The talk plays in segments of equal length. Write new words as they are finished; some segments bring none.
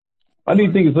Why do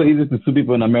you think it's so easy to sue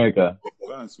people in America?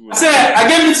 Say, I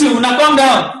gave it to you. Now calm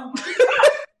down.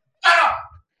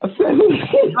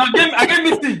 I gave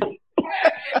it to you.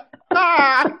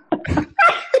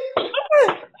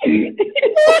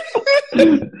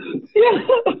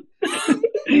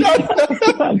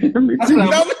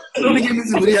 Don't give me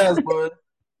to the house, boy.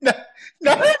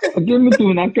 Give me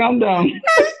two, now calm down.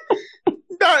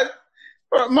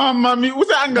 Mamie, où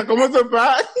ça anga comment ça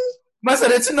va? Mais ça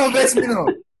n'est pas veste, non.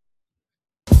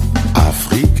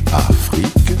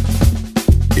 Afrique,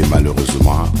 et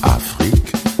malheureusement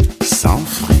Afrique sans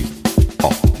fric.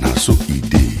 Oh, naso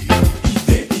idée.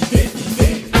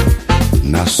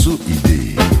 Naso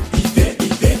idée.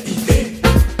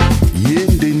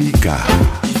 Yendenika.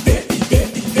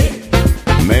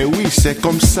 Mais oui, c'est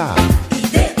comme ça.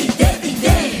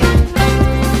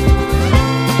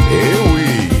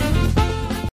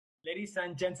 Ladies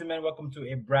and gentlemen, welcome to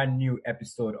a brand new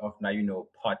episode of Now You Know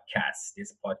podcast.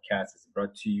 This podcast is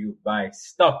brought to you by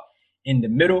Stuck in the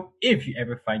Middle. If you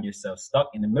ever find yourself stuck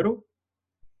in the middle,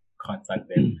 contact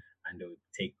them and they'll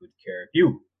take good care of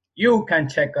you. You can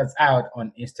check us out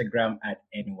on Instagram at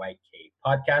NYK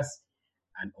Podcast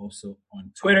and also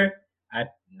on Twitter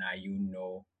at Now You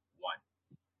Know One.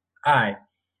 I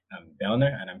am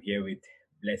Belner and I'm here with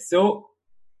Blesso,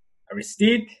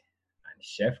 Aristide, and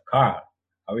Chef Carl.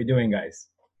 How are we doing, guys?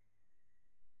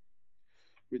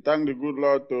 We thank the good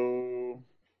Lord, though.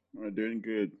 We're doing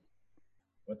good.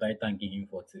 What are you thanking him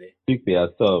for today? Speak for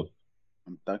yourself.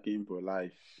 I'm thanking him for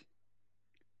life.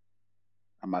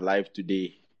 I'm alive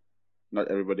today. Not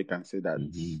everybody can say that.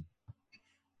 Mm-hmm.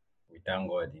 We thank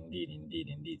God,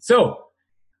 indeed. So,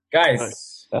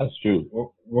 guys, that's true.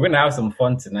 We're gonna have some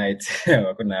fun tonight.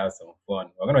 We're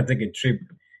gonna take a trip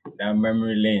down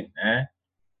memory lane.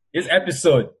 This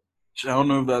episode. I don't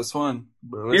know if that's fun.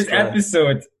 But This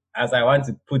episode, as I want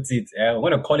to put it, we're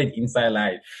gonna call it Inside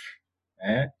Life.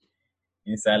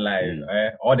 Inside Life.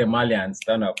 All the Malians,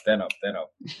 turn up.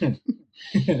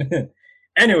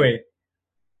 Anyway,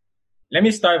 let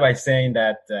me start by saying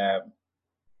that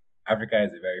Africa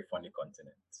is a very funny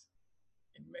continent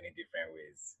in many different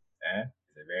ways.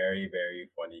 It's a very, very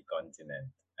funny continent.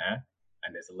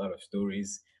 And there's a lot of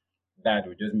stories that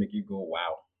will just make you go,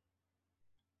 wow.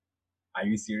 Are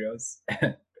you serious?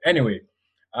 Anyway,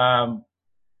 I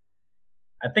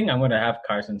think I'm going to have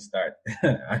Carson start.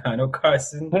 I know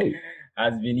Carson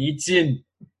has been itching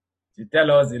to tell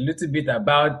us a little bit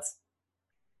about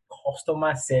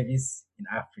customer service in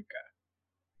Africa.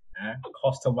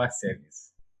 Customer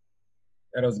service.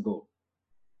 Let us go.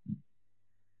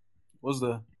 What's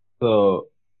that? So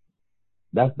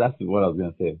that's what I was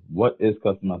going to say. What is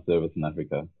customer service in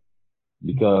Africa?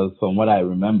 Because from what I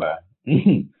remember,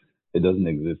 it doesn't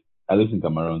exist. I live in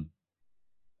Cameroon.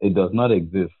 It does not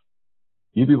exist.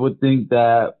 You people think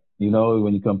that,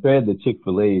 when you compare the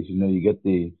Chick-fil-A's, you get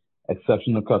the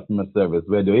exceptional customer service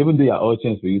where they'll even do your oil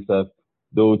change for you, stuff.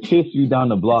 They'll chase you down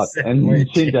the block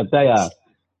and change your tire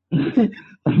and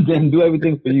then do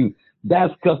everything for you.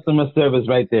 That's customer service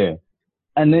right there.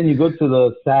 And then you go to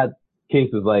the sad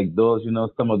cases like those,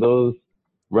 some of those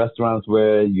restaurants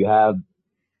where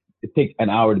it takes an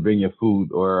hour to bring your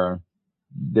food or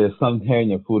there's some hair in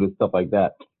your food and stuff like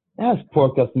that. That's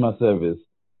poor customer service.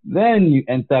 Then you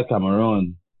enter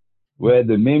Cameroon, where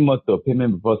the main motto,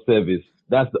 payment before service.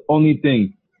 That's the only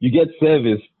thing. You get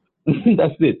service.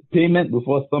 That's it. Payment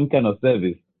before some kind of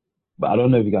service. But I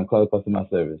don't know if you can call it customer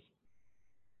service.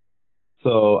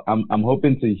 So I'm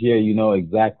hoping to hear,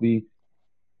 exactly,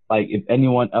 like if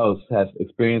anyone else has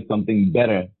experienced something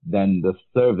better than the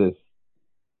service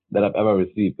that I've ever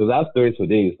received. Because I have stories for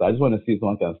days. So I just want to see if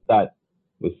someone can start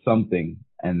with something,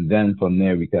 and then from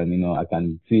there we can, I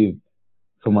can see if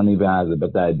someone even has a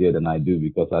better idea than I do,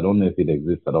 because I don't know if it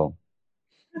exists at all.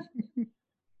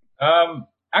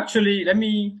 Actually, let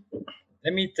me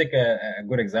take a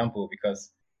good example,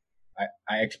 because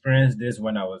I experienced this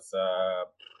when I was I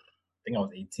think I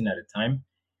was 18 at the time.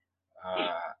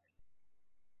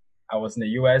 I was in the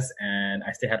US and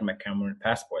I still had my Cameroon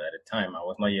passport at the time. I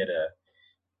was not yet a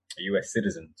US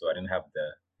citizen, so I didn't have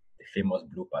the famous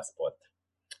blue passport.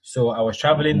 So I was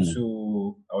traveling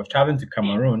to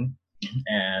Cameroon,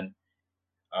 and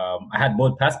I had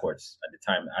both passports at the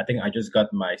time. I think I just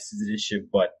got my citizenship,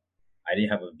 but I didn't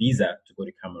have a visa to go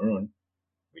to Cameroon,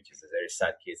 which is a very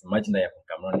sad case. Imagine that you're from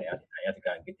Cameroon and I have to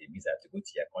go and get a visa to go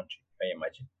to your country. Can you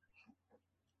imagine?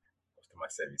 Customer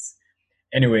service.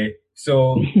 Anyway,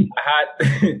 so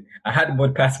I had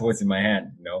both passports in my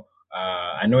hand.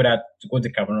 I know that to go to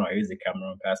Cameroon, I use the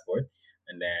Cameroon passport,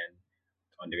 and then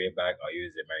on the way back, I'll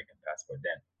use the American passport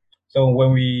then. So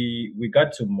when we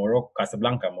got to Morocco,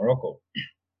 Casablanca, Morocco,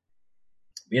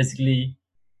 basically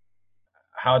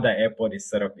how the airport is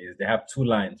set up is they have two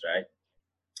lines, right?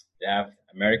 They have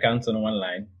Americans on one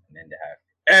line, and then they have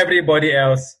everybody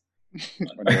else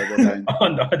On the other line.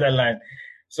 on the other line.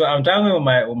 So I'm traveling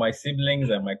with my siblings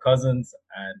and my cousins,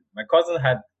 and my cousin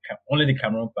had only the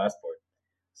Cameroon passport.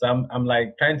 So I'm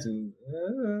like trying to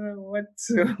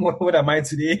what am I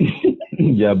today?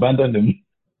 You abandoned them.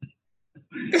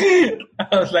 I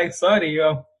was like, sorry,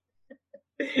 I'm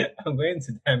going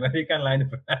to the American line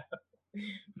for now.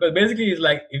 Because basically it's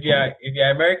like if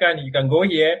you're American, you can go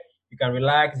here, you can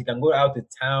relax, you can go out to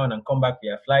town and come back for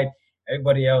your flight.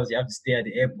 Everybody else, you have to stay at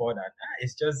the airport, and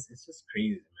it's just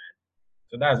crazy, man.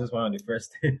 So that's just one of the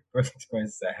first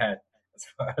experiences I had as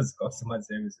far as customer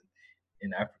service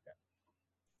in Africa.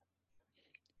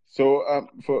 So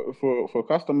for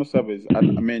customer service, I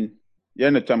mean, yeah,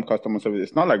 in the term customer service,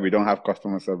 it's not like we don't have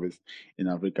customer service in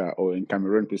Africa or in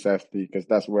Cameroon precisely, because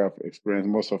that's where I've experienced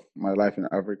most of my life in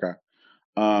Africa.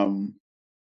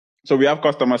 So we have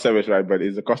customer service, right? But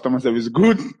is the customer service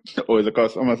good or is the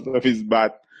customer service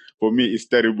bad? For me, it's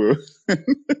terrible.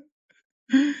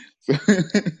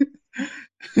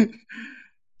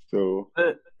 So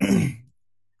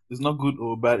It's not good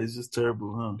or bad. It's just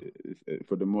terrible, huh?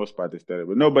 for the most part, it's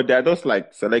terrible. No, but there are those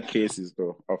like select cases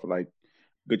though of like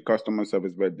good customer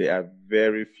service, but they are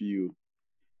very few.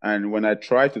 And when I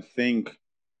try to think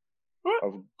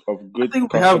of I good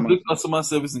think we have customer, good customer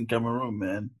service in Cameroon,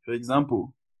 man. For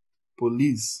example,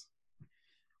 police.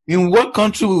 In what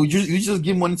country would you just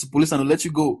give money to police and they'll let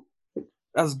you go?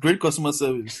 That's great customer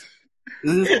service.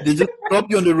 They just stop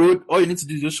you on the road. All you need to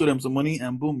do is just show them some money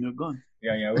and boom, you're gone.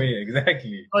 Yeah, wait,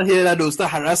 exactly. Not here that they'll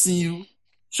start harassing you.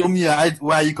 Show me your ID,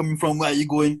 where are you coming from? Where are you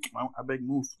going? I beg,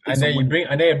 move. Take And some then you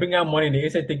money. bring out money. They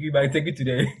say take you back, take it to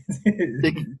the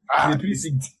the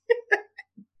precinct.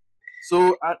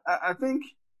 So I think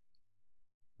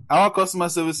our customer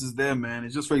service is there, man.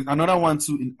 It's just for another one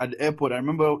too at the airport. I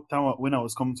remember time when I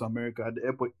was coming to America at the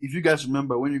airport. If you guys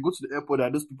remember, when you go to the airport, there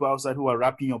are those people outside who are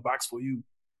wrapping your bags for you.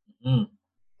 Mm.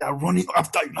 They're running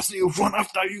after you. That's what they run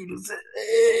after you. They say,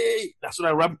 hey, that's what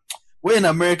I wrap. Where in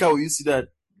America will you see that?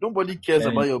 Nobody cares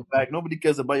about your bag. Nobody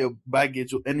cares about your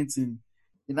baggage or anything.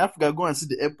 In Africa, go and see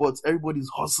the airports. Everybody's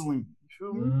hustling. You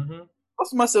feel me? Mm-hmm.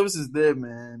 Customer service is there,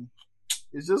 man.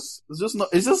 It's just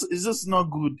not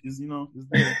good. It's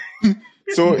there.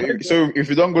 so if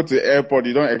you don't go to the airport,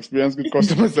 you don't experience good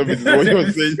customer service. Is what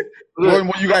you're saying?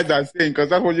 What you guys are saying, because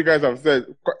that's what you guys have said.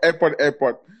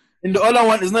 Airport. And the other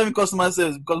one is not even customer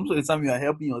service because most of the time you are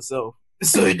helping yourself,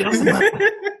 so it doesn't matter.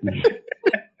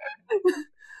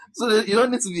 So you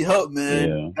don't need to be helped, man.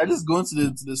 Yeah. I just go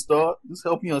into the store, just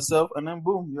helping yourself, and then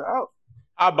boom, you're out.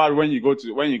 How about when you go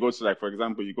to like, for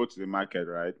example, you go to the market,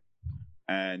 right?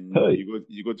 And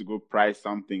you go to go price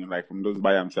something like from those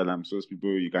buy and sell and those people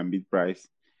you can beat price,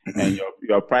 and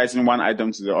you're pricing one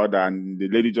item to the other, and the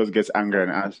lady just gets angry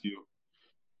and asks you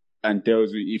and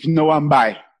tells you, if no one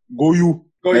buy, go you.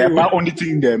 Buy only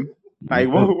thing them. Like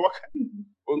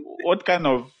what kind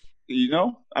of,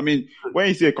 I mean, when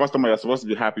you see a customer, you're supposed to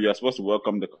be happy. You're supposed to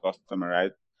welcome the customer,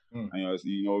 right? Mm.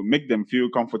 And make them feel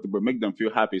comfortable, make them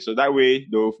feel happy. So that way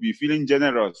they'll be feeling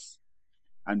generous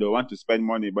and they'll want to spend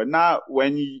money. But now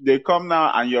when they come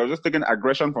now and you're just taking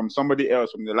aggression from somebody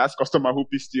else, from the last customer who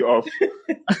pissed you off,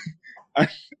 and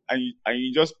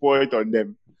you just pour it on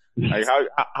them. Like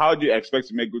how do you expect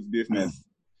to make good business?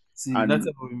 See, that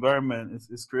type of environment,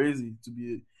 it's crazy to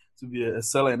be a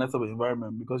seller in that type of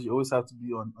environment, because you always have to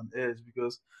be on edge,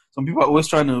 because some people are always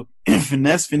trying to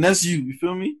finesse you. You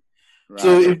feel me? Right.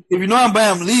 So if you know I'm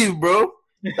buying, leave, bro.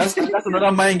 That's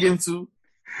another mind game too.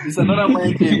 It's another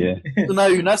mind game. Yeah. So now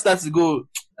you now start to go,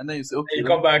 and then you say, okay, you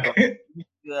come back.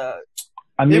 Yeah.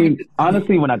 I mean,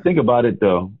 honestly, when I think about it,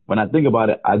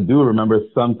 I do remember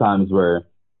sometimes where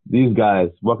these guys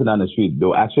walking down the street,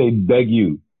 they'll actually beg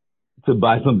you to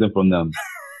buy something from them.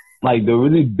 Like, they'll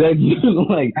really beg you.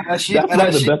 Like, that's like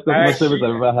the best customer service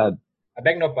I've ever had. I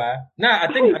beg no pa. Nah,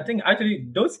 I think actually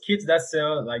those kids that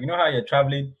sell, like, you know how you're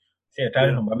traveling, say you're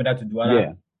traveling from Bamenda to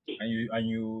Douala, and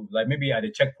you like maybe at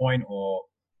a checkpoint or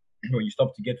you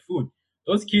stop to get food.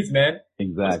 Those kids, man.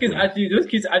 Exactly. Those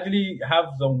kids actually have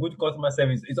some good customer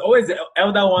service. It's always the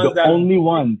elder ones the only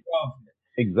ones.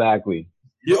 Exactly.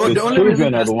 The only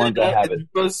reason are the ones that have it,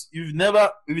 because you've never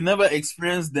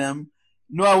experienced them.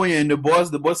 You know how when you're in the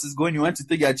bus is going, you want to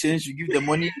take your change, you give the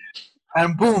money,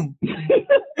 and boom.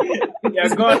 Yeah,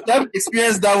 God. I've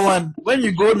experienced that one. When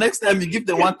you go next time, you give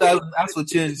them 1,000, ask for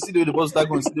change. You see the bus start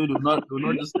going, do not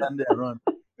just stand there and run.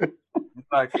 In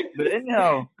fact, but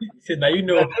anyhow, so now you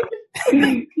know.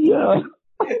 Yeah.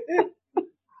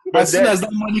 As soon as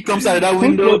that money comes out of that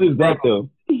window, whose fault is that though?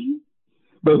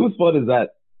 But whose fault is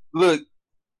that? Look,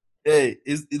 hey,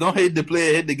 you don't hate the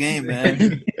player, hate the game,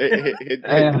 man.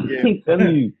 I'm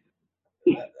telling you.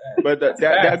 But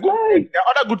there are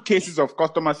other good cases of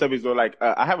customer service. Though, like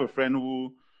I have a friend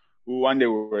who one day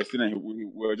we were sitting and we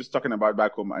were just talking about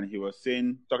back home, and he was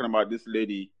talking about this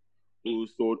lady who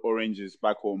sold oranges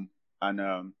back home,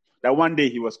 and that one day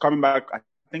he was coming back, I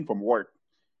think from work,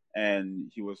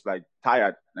 and he was like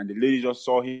tired, and the lady just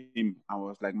saw him and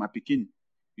was like, "My pikin,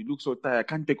 you look so tired. I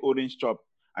can't take orange chop."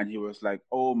 And he was like,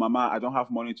 "Oh, mama, I don't have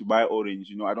money to buy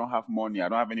orange. I don't have money. I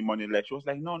don't have any money left." She was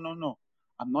like, "No.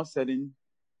 I'm not selling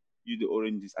you the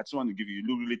oranges. I just want to give you. You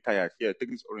look really tired. Here,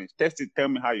 take this orange. Test it. Tell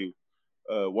me how you,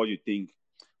 what you think."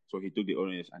 So he took the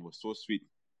oranges and it was so sweet.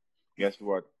 Guess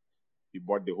what? He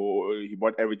bought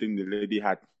everything the lady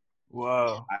had.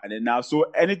 Wow. And then now, so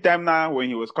anytime now when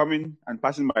he was coming and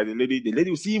passing by the lady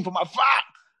would see him from afar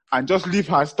and just leave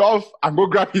her stuff and go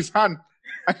grab his hand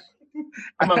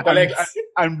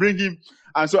and bring him.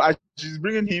 And so as she's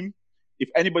bringing him, if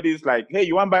anybody is like, "Hey,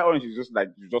 you want to buy orange?" She's just like,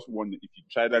 "You just want if you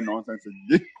try that nonsense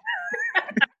again."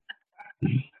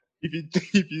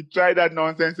 if you try that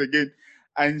nonsense again.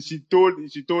 And she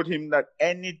told him that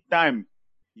anytime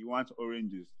he wants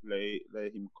oranges,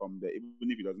 let him come there. Even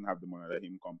if he doesn't have the money, let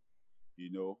him come.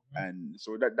 And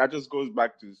so that just goes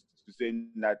back to saying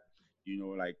that,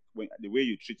 like when the way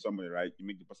you treat somebody, right, you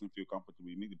make the person feel comfortable,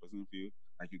 you make the person feel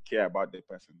like you care about the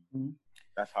person. Mm-hmm.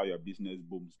 That's how your business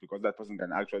booms, because that person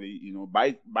can actually,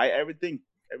 buy everything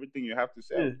you have to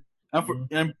sell.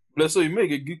 Yeah. And so you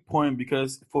make a good point,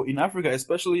 because in Africa,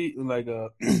 especially in like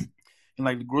in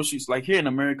like the groceries, like here in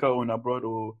America or in abroad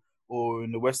or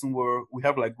in the Western world, we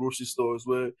have like grocery stores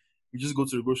where you just go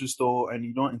to the grocery store and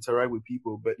you don't interact with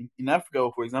people. But in Africa,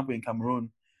 for example, in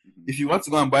Cameroon, if you want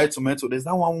to go and buy tomato, there's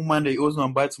that one woman that you always go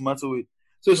and buy tomato with.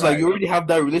 So it's like you already have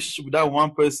that relationship with that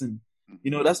one person.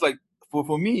 That's like,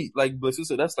 for me, like Blessing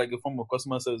said, that's like a form of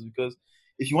customer service, because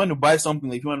if you want to buy something,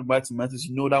 like if you want to buy tomatoes,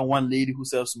 that one lady who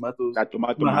sells tomatoes. That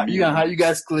tomato. How you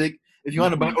guys click. If you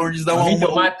want to buy oranges, that one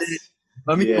woman.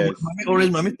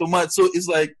 Mami tomato. So it's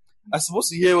like, I suppose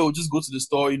here we'll just go to the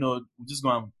store, we'll just go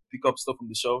and pick up stuff from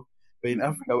the shelf. But in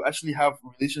Africa, we actually have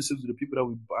relationships with the people that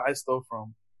we buy stuff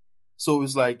from. So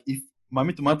it's like, if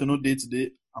Mami Tomato no day to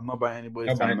day, I'm not buying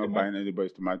anybody's tomato. I'm not buying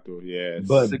anybody's tomato, yes.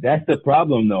 But that's the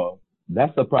problem, though.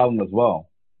 That's the problem as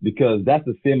well. Because that's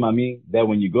the same Mami that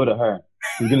when you go to her,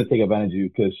 she's going to take advantage of you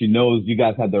because she knows you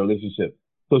guys have the relationship.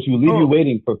 So she will leave you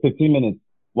waiting for 15 minutes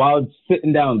while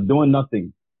sitting down, doing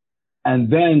nothing. And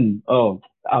then,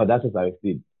 that's just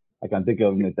Aristide. I can think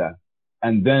of it that.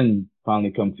 And then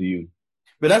finally come to you.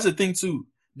 But that's the thing too.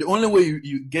 The only way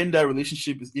you gain that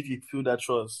relationship is if you feel that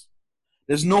trust.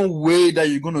 There's no way that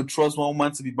you're going to trust one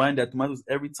woman to be buying their tomatoes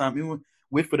every time. Even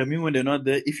wait for them even when they're not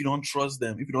there, if you don't trust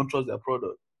them, if you don't trust their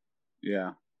product.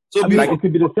 Yeah. So it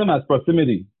could be the same as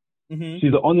proximity. Mm-hmm.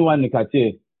 She's the only one in the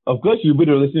quartier. Of course, you build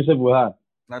a relationship with her.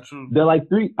 Not true. They're like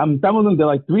three. I'm telling them, they're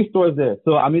like 3 stores there.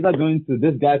 So I'm either going to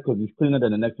this guy because he's cleaner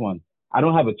than the next one. I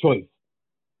don't have a choice.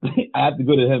 I have to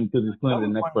go to him because he's cleaner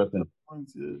than the next person.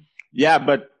 Yeah,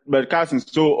 but Carson,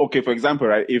 so okay, for example,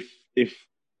 right, if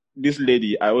this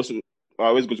lady, I always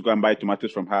go and buy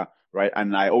tomatoes from her, right,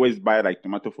 and I always buy like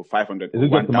tomato for 500. Is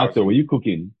it good tomato? Were you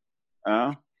cooking?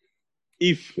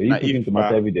 If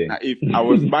every day? If I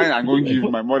was buying, I'm going to give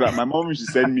my mom should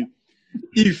send me.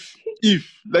 If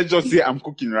let's just say I'm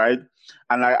cooking, right,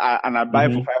 and I buy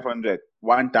for 500,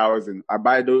 1,000, I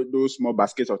buy those small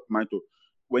baskets of tomato.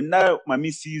 When now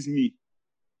Mami sees me,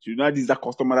 she knows this is a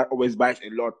customer that always buys a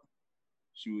lot.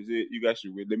 She will say, "You guys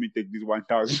should wait. Let me take this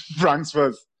 1,000 francs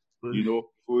first. We'll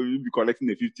be collecting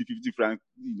the 50 francs,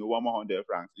 100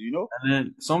 francs, And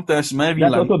then sometimes maybe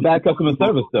that's also bad customer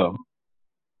service, though.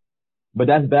 But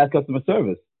that's bad customer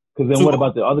service. Because then what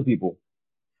about the other people?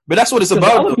 But that's what it's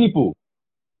about. Other people.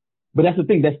 But that's the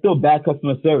thing. That's still bad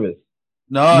customer service.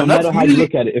 No matter how you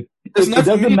look at it. It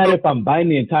doesn't matter if I'm buying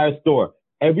the entire store.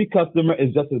 Every customer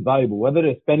is just as valuable, whether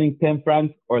they're spending 10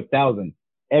 francs or 1,000.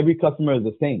 Every customer is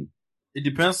the same. It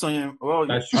depends on you. Well,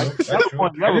 that's true.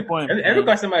 You have a point. Every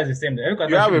customer is the same.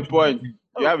 You have a point.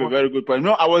 You have a very good point.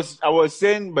 No, I was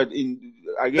saying, but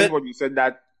against what you said,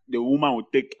 that the woman would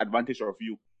take advantage of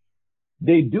you.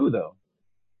 They do, though.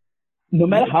 No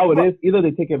matter how it is, either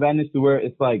they take advantage to where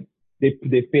it's like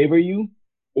they favor you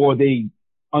or they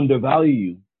undervalue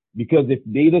you, because if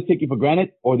they either take you for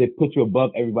granted or they put you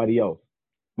above everybody else,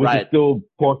 which is still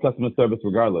poor customer service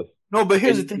regardless. No, but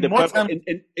here's the thing.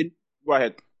 Go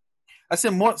ahead. I say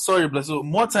more. Sorry, Bless. So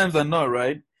more times than not,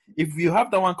 right? If you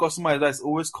have that one customer that's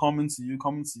always coming to you,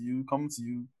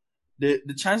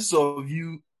 the chances of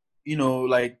you,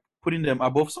 like putting them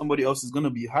above somebody else is gonna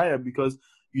be higher, because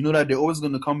you know that they're always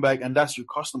going to come back, and that's your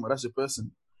customer, that's your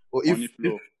person. Or money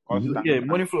flow, constant.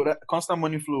 money flow, that constant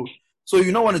money flow. So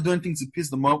you don't want to do anything to piss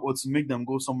them off or to make them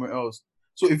go somewhere else.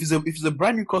 So if it's a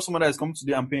brand new customer that is coming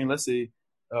today, I'm paying, let's say,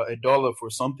 $1 for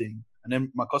something, and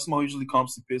then my customer who usually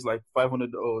comes to pays like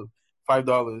 $500 or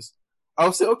 $5.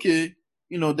 I'll say, okay,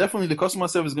 definitely the customer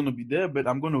service is going to be there, but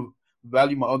I'm going to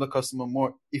value my other customer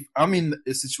more if I'm in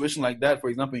a situation like that, for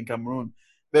example, in Cameroon.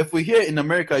 But if we're here in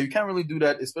America, you can't really do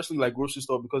that, especially like grocery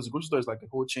store, because the grocery store is like a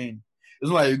whole chain. It's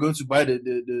not like you're going to buy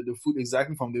the food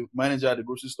exactly from the manager at the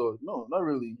grocery store. No, not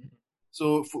really.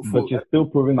 So, but you're still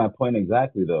proving my point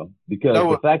exactly, though, because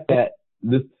the fact that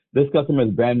this customer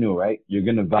is brand new, right? You're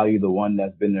gonna value the one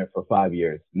that's been there for 5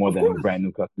 years more than a brand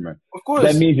new customer. Of course,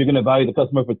 that means you're gonna value the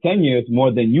customer for 10 years more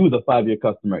than you, the 5-year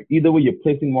customer. Either way, you're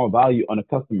placing more value on a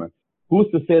customer. Who's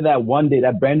to say that one day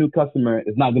that brand new customer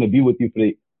is not gonna be with you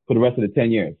for the rest of the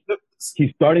 10 years?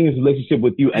 He's starting his relationship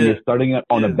with you, and you're starting it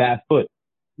on a bad foot.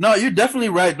 No, you're definitely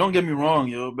right. Don't get me wrong,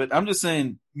 yo. But I'm just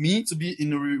saying, me to be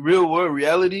in the real world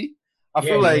reality, I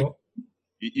feel like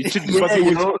you should be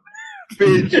possible.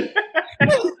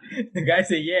 The guy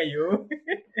said, "Yeah, yo."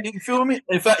 You feel me?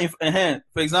 In fact,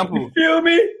 for example, you feel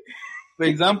me? For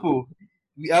example,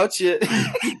 we out here.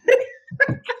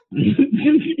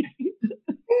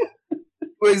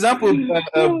 For example,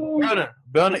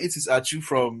 Bernard eats his achu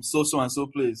from so and so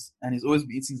place, and he's always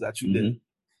been eating his achu there.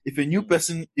 If a new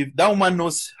person, if that woman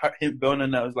knows him,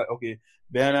 Bernard now, it's like, okay,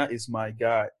 Bernard is my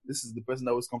guy. This is the person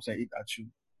that always comes and eat achu.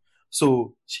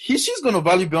 So she's going to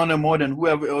value Bernard more than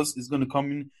whoever else is going to come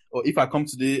in. Or if I come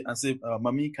today and say,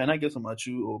 Mommy, can I get some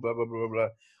achu? Or blah, blah, blah, blah, blah.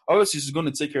 Obviously, she's going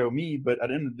to take care of me. But at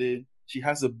the end of the day, she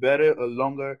has a better, a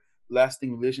longer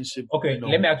lasting relationship. Okay,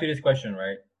 let me ask you this question,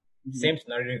 right? Mm-hmm.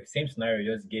 Same scenario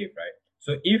you just gave, right?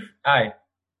 So if I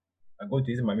go to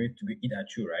this Mommy to eat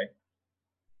achu, right?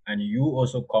 And you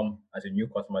also come as a new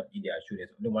customer to eat the achu, there's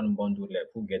only one bundle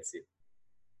left. Who gets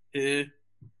it?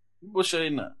 What's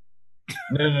sharing that?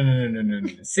 No.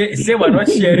 Say we're not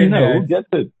sharing that. Who gets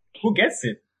it? Who gets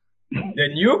it? The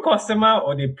new customer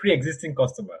or the pre-existing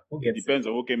customer? Who gets it? Depends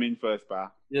on who came in first,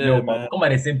 pa. Yeah, no, but come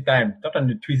at the same time. Don't try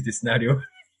to twist the scenario.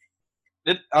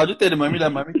 I'll just tell the Mommy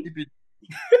that Mommy keep it.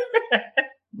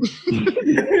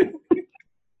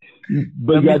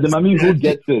 But yeah, the Mommy who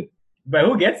gets it. But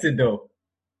who gets it though?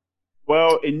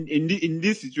 Well, in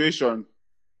this situation.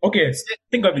 Okay,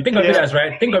 think of it as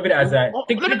right. Think of it as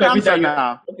think of it as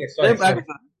now. Okay,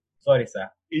 sorry, sir.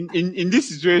 In this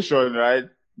situation, right?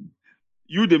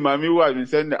 You, the Mommy who has been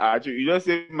sending the achu, you just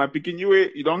say, "My picking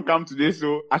you don't come today,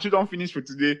 so achu don't finish for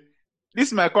today."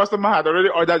 This my customer had already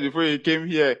ordered before he came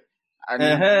here,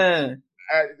 and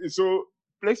so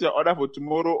place your order for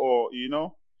tomorrow, or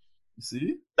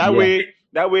see that way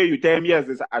you tell him, yes,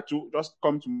 there's achu, just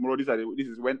come tomorrow. This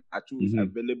is when achu is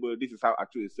available. This is how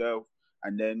achu is served.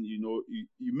 And then, you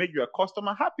make your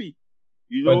customer happy.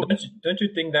 But don't you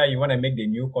think that you want to make the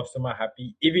new customer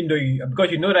happy, even though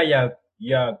because you know that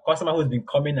your customer who's been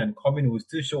coming will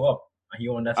still show up and he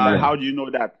understands. How do you know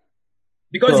that?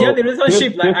 Because you have the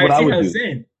relationship, like I was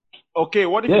saying. Okay,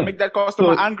 what if you make that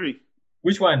customer angry?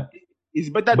 Which one?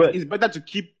 It's better to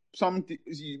keep something.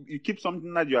 You keep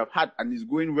something that you have had and it's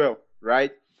going well,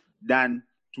 right? Than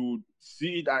to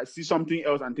see something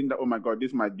else and think that, oh my God,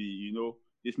 this might be,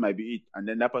 this might be it, and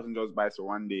then that person just buys for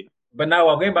one day. But now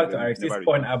we're going back to Aristide's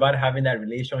point about having that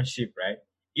relationship, right?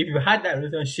 If you had that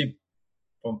relationship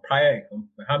from prior, no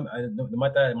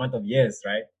matter the amount of years,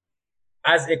 right?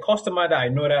 As a customer that I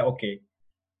know that, okay,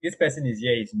 this person is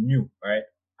here, is new, right?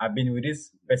 I've been with this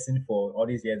person for all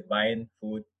these years buying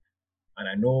food, and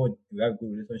I know we have a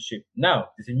good relationship. Now,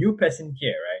 there's a new person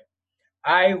here, right?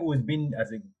 I who's been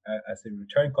as a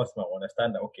return customer will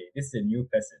understand that, okay, this is a new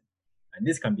person. And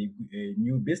this can be a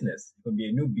new business. It can be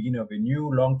a new beginning of a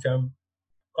new long-term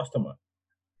customer.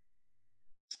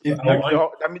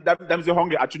 That means you're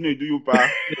hungry. Actually, do you, pa?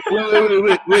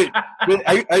 Wait.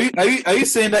 Are you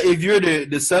saying that if you're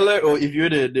the seller or if you're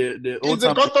the old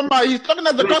the customer? He's talking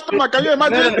as the customer. Can you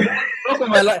imagine? Can you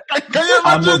imagine?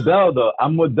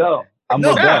 I'm Modell.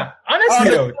 Honestly,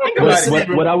 though, think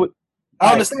about it.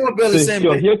 I understand what Bell is saying.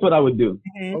 So here's what I would do.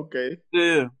 Okay.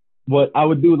 Yeah. What I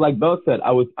would do, like Bell said,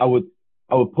 I would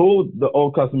pull the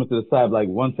old customer to the side, like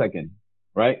 1 second,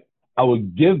 right? I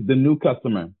would give the new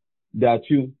customer that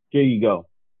here you go.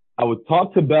 I would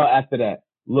talk to Bell after that.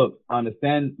 Look, I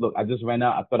understand. Look, I just ran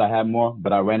out. I thought I had more,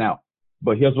 but I ran out.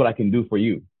 But here's what I can do for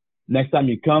you. Next time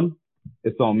you come,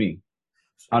 it's on me.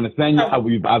 I understand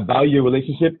you. I value your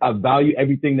relationship. I value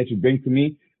everything that you bring to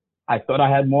me. I thought I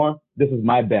had more. This is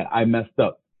my bad. I messed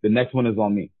up. The next one is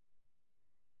on me.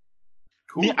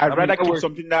 Cool. I'd rather keep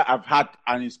something that I've had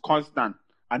and it's constant.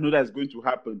 I know that's going to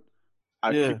happen.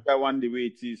 I Yeah. treat that one the way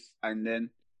it is, and then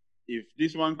if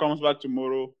this one comes back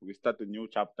tomorrow, we start a new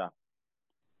chapter.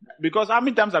 Because how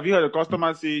many times have you heard a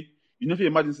customer say, you know, if you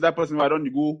imagine that person, why don't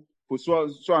you go for so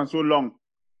and so long?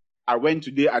 I went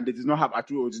today and they did not have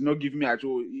Achu, or did not give me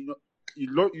Achu. You know,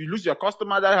 you lose your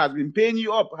customer that has been paying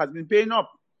you up, has been paying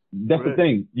up. That's the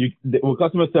thing. With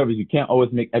customer service, you can't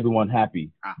always make everyone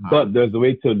happy, but there's a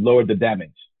way to lower the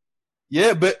damage.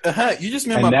 Yeah, but you just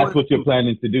made and my that's point. what you're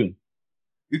planning to do.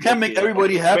 You can't make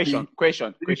everybody happy.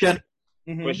 Question.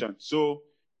 Mm-hmm. Question. So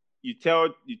you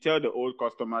tell the old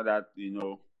customer that, you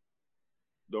know,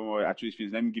 don't worry, actually,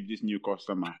 let me give this new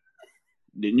customer.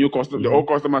 The new customer, the old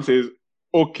customer says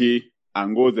okay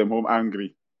and goes them home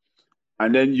angry,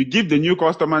 and then you give the new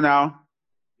customer now.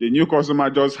 The new customer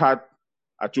just had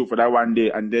Achu for that one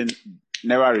day and then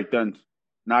never returned.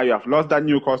 Now you have lost that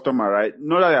new customer, right?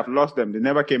 Not that you have lost them; they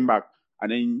never came back,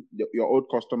 and then your old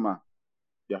customer,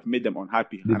 you have made them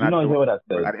unhappy. Did you not hear what I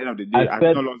said? At the end of the day, I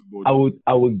have not lost both.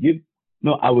 I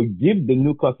would give the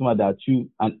new customer the Achu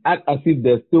and act as if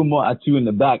there's still more Achu in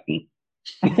the back.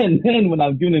 And then when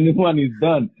I'm giving the new one, it's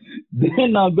done.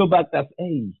 Then I'll go back to,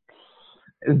 hey,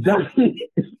 it's done.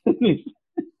 It's finished.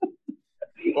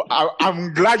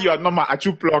 I'm glad you are not my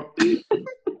Achu plug.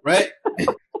 Right?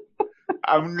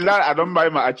 I'm glad I don't buy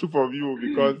my Achu from you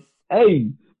because...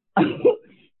 Hey.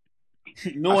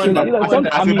 No one... it's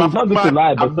not good to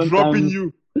lie, but I'm sometimes... dropping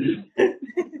you.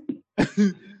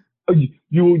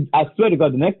 I swear to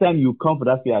God, the next time you come for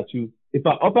that Achu, if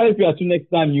I offer you Achu next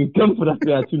time, you come for that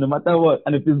Achu no matter what.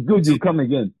 And if it's good, you come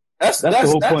again. That's the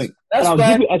whole point. And I'll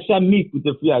give you extra meat with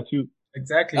the free Achu.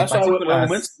 Exactly. That's why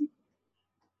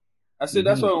I said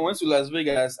that's why we went to Las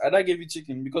Vegas. Ada gave you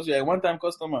chicken because you're a one-time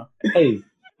customer. Hey,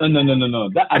 no.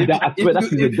 I swear that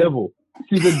she's a devil.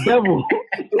 She's a devil.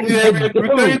 If you're a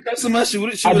recurring customer, she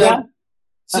would have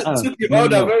took you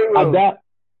order very well.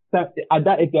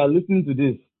 Ada, if you are listening to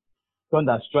this,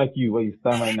 thunder strike you where you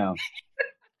stand right now.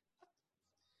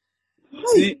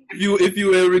 See, if you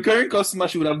were a recurring customer,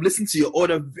 she would have listened to your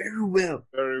order very well.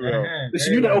 Very well. She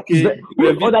knew that, okay.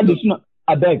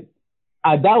 I beg.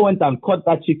 Ada went and caught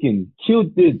that chicken,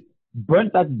 killed it,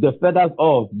 burnt the feathers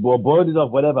off, boiled it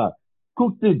off, whatever,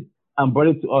 cooked it, and brought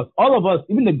it to us. All of us,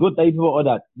 even the goat that people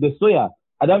ordered, the soya,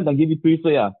 Ada went and gave you 3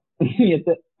 soya. It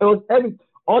was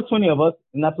all 20 of us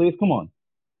in that place. Come on.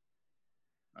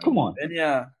 And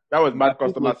yeah. That was bad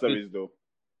customer service, though.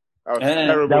 That was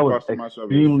terrible customer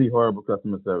service. Extremely horrible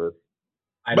customer service.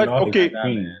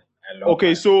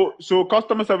 So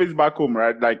customer service back home,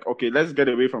 right? Like, okay, let's get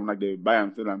away from like the buy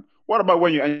and sell. And what about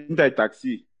when you enter a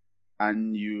taxi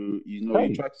and you try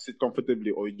to sit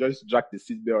comfortably, or you just jack the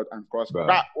seatbelt and cross?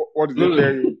 What did they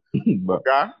tell you?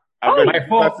 My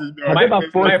fault.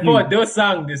 Those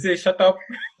songs, they say, shut up.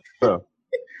 Bro,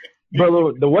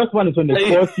 the worst one is when they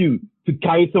force you to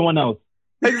carry someone else.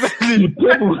 Exactly.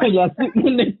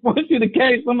 When they force you to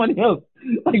carry somebody else.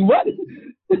 Like, what?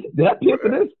 Did I pay for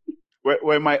this?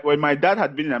 When my dad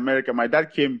had been in America, my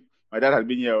dad had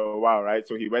been here a while, right?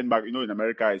 So he went back. You know, in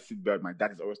America, a seatbelt. My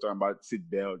dad is always talking about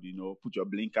seatbelt. You know, put your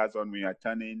blinkers on when you're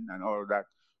turning and all of that.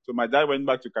 So my dad went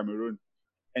back to Cameroon,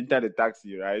 entered the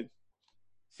taxi, right?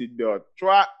 Seatbelt.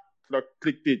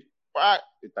 Clicked it.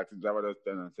 The taxi driver just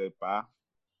turned and said, "Pa,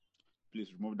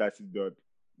 please remove that seatbelt.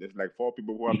 There's like 4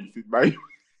 people who have to sit by you."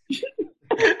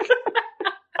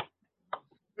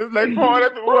 There's like 4 other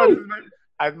people who have to sit by you.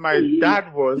 And my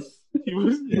dad was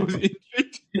intrigued.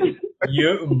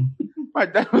 Yeah. My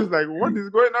dad was like, "What is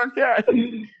going on here?" I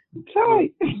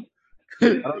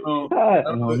don't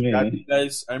know.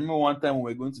 Guys, I remember one time when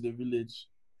we were going to the village,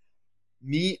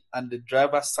 me and the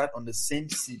driver sat on the same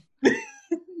seat.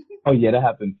 Oh yeah, that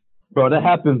happens.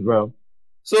 Bro.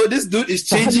 So this dude is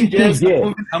changing gears.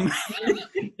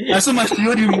 That's so much to you.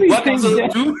 What else to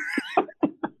do?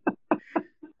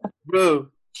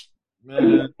 Bro.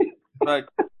 Man. Like,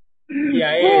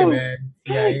 man.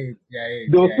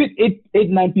 They'll fit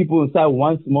 8-9 people inside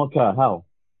one small car. How?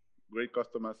 Great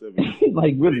customer service.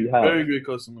 Like, really, how? Very great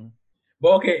customer.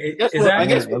 But okay, is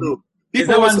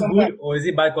that one good or is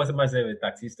it bad customer service?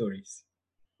 Taxi stories.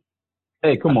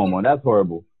 Hey, come on, man. That's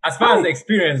horrible. As far as the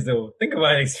experience, though, think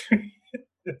about the experience.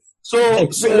 So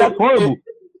that's horrible.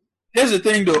 Here's the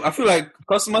thing, though. I feel like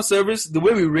customer service, the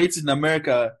way we rate it in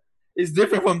America, is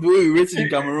different from the way we rate it in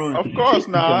Cameroon. Of course,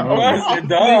 now.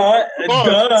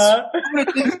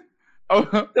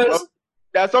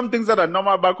 There are some things that are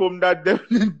normal back home that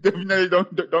definitely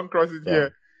don't cross it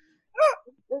here.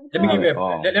 Let me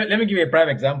give you a prime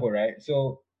example, right?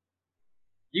 So,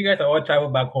 you guys are all travel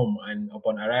back home, and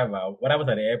upon arrival, what happens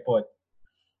at the airport?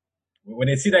 When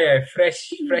they see that you're a fresh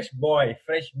boy,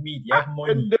 fresh meat, you have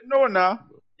money. They know now.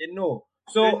 They know.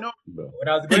 So know. when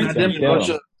I was going And them to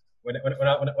culture. when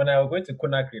I was going to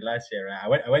Conakry last year,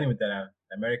 right, I went with an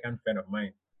American friend of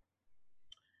mine.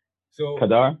 So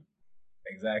Kadar?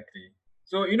 exactly.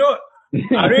 So I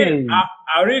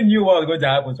already knew what was going to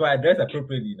happen, so I dressed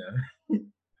appropriately now.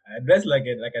 I dressed like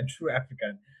a true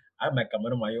African. I had my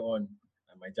kimono mayo on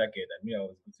and my jacket. I knew I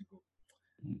was good to go.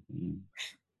 Mm-hmm.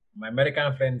 My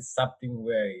American friend Sapting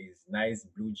wear his nice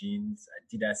blue jeans,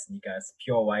 Adidas sneakers,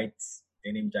 pure white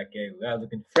denim jacket. We are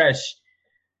looking fresh.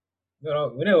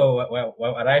 Whenever we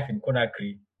arrived in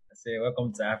Conakry, I say,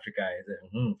 "Welcome to Africa." I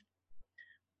said,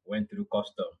 Went through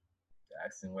custom. They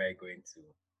asked him where you going to.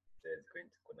 Said, going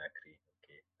to Conakry.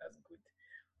 Okay, that's good.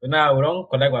 So now we don't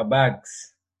collect our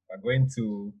bags. We're going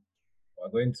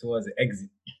towards the exit.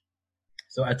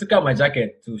 So I took out my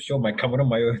jacket to show my Cameroon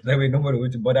mayo. That way nobody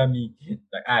going to bother me.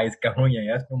 Like, it's Cameroonian, he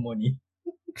has no money.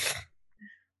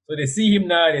 So they see him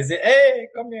now, they say, "Hey,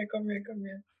 come here.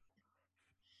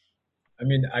 I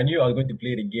mean, I knew I was going to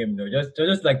play the game,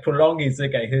 just like prolong it so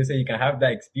you can have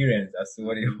that experience as to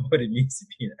what it means to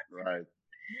be there. Right.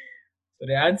 So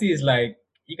the auntie is like,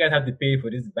 "You guys have to pay for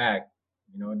this bag."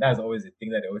 That's always the thing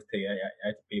that they always tell you, I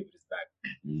have to pay for this bag.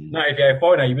 Now, if you're a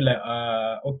foreigner, you'll be like,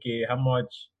 okay, how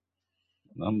much?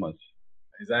 Not much.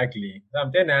 Exactly. So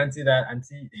I'm telling the auntie that,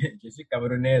 "Auntie, je suis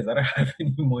Cameronaise, I don't have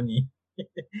any money."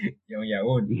 You're on your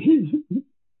own.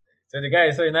 So the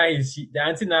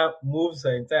auntie now moves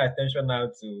her entire attention now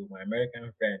to my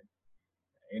American friend.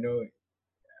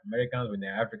 Americans when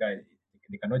they're in Africa,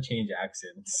 they cannot change their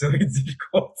accent, so it's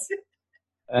difficult.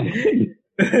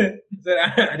 So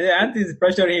the auntie is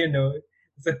pressuring him,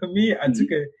 So me, I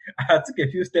took a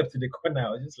few steps to the corner. I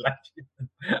was just laughing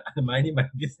and minding my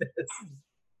business.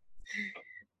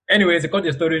 Anyways, to cut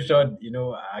the story short,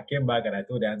 I came back and I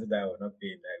told the auntie that I was not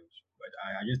paying that. But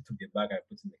I just took the bag and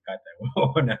put it in the cart and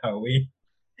went on our way.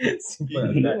 Simple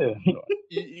as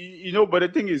that. But the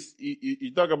thing is,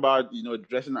 you talk about,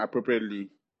 dressing appropriately.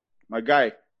 My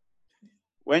guy,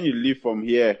 when you leave from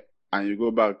here and you go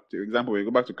back, for example, when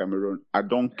you go back to Cameroon, I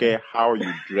don't care how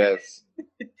you dress.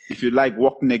 If you like,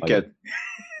 walk naked.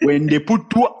 When they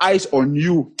put 2 eyes on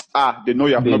you, they know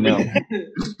you have not been.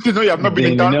 They know you have not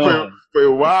been in town for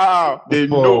a while. They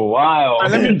know. For a while.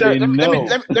 And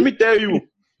let me tell you.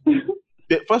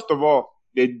 First of all,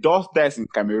 the dust that is in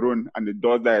Cameroon and the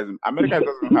dust that is in America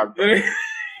doesn't have that.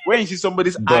 When you see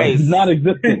somebody's eyes not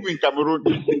existing in Cameroon,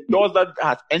 the dust that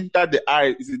has entered the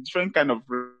eye is a different kind of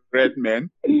red,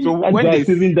 man. So when they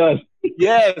see dust.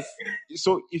 Yes.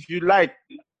 So if you like,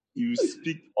 you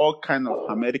speak all kind of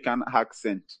American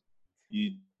accent.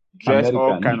 You dress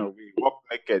all kind of way, walk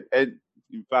naked. And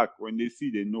in fact, when they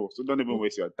see, they know. So don't even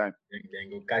waste your time. Then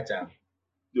go catch them.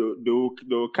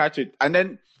 They'll catch it. And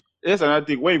then there's another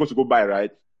thing. When you go to go buy,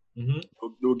 right? Mm-hmm.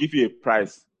 They'll give you a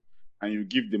price and you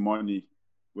give the money.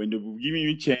 When they're giving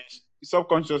you change,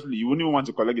 subconsciously, you wouldn't even want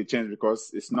to collect the change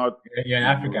because it's not. You're in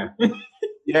Africa.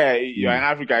 Yeah, you're in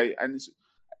Africa. And so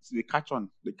they catch on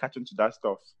to that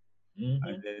stuff. Mm-hmm.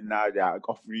 And then now they are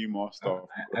offering more stuff.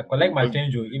 I collect my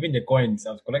change, even the coins.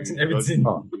 I was collecting everything.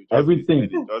 Everything.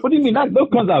 What do you mean? Those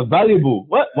coins are valuable.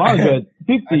 What? 100,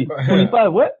 50,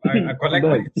 25, what? I collect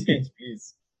my change,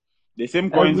 please. The same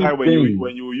coins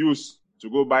when you use to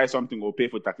go buy something or pay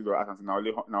for taxes or accents, now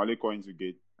only coins you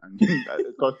get. And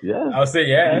yeah. I'll say,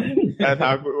 yeah. That's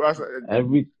how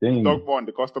everything. Talk more on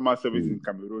the customer service in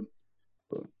Cameroon.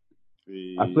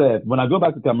 I said, when I go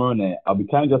back to Cameroon, I'll be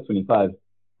carrying just 25.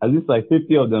 At least like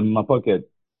 50 of them in my pocket.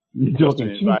 What do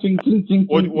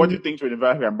you think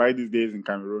 25 can buy these days in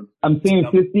Cameroon? I'm saying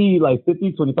 50,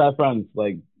 25 francs,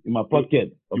 like in my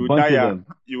pocket. You will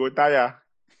tire.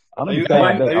 I'm not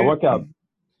tired. I work out.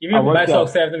 Even if you buy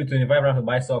socks, I have to be 25 francs to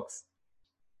buy socks.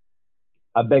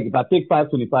 I beg, if I take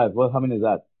 5.25, how many is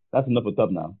that? That's enough for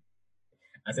top now.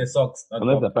 I said socks.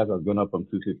 Unless the price has gone up from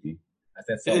 250. I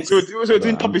said socks. So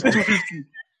doing top is 250.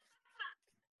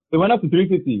 It went up to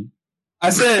 350. I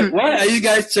said, why are you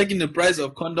guys checking the price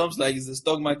of condoms like it's the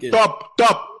stock market? Top,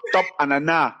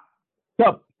 anana.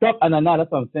 Top, anana,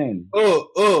 that's what I'm saying. Oh.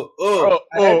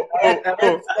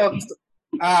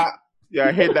 Yeah,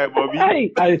 I hate that, Bobby.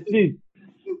 I see.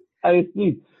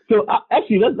 So,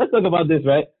 actually, let's talk about this,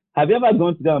 right? Have you ever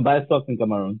gone to go and buy socks in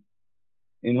Cameroon?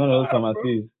 In one of those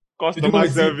pharmacies? Customer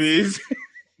service.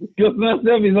 Customer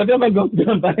service. Have you ever gone to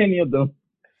go and buy any of them?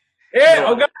 Hey,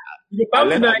 okay. I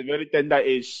left at a very tender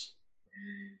age.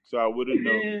 So I wouldn't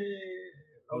know.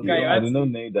 Okay, I don't know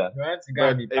neither.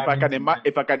 But if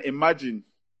I can imagine,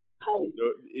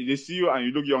 if they see you and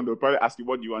you look young, they'll probably ask you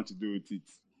what do you want to do with it.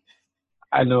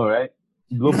 I know, right?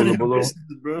 Bolo.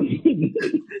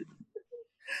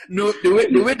 No,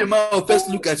 the way the man will first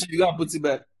look at you, you gotta put it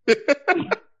back.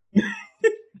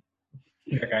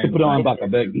 kind Put on back, I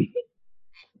beg.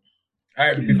 All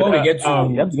right, before we get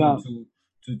to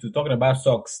to talking about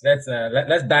socks, let's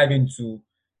dive into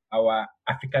our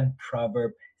African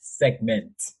proverb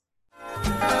segment.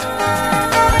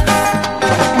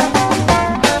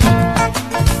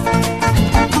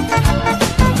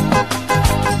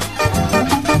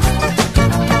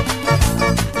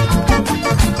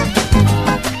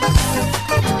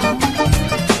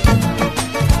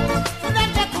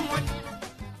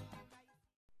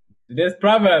 Today's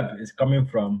proverb is coming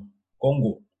from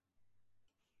Congo.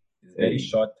 It's very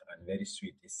short and very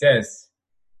sweet. It says,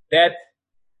 "Death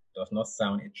does not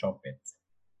sound a trumpet."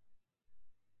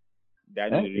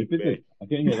 Repeat it. I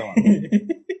can't hear that one.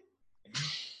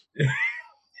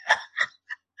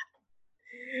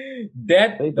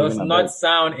 Death does not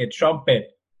sound a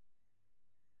trumpet.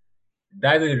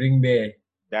 That is ring bell.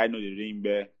 That know the ring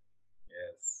bell.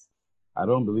 Yes. I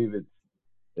don't believe it.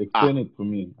 Explain it to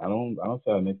me. I don't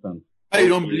say it makes sense. Why you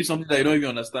don't believe something that you don't even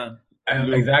understand?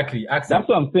 Exactly. That's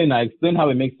what I'm saying. I explain how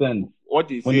it makes sense. What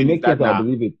is when it makes sense, I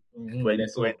believe it. Mm-hmm. When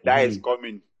that is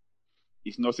coming,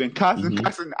 it's not saying, cousin,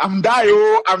 I'm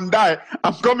die.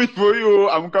 I'm coming for you.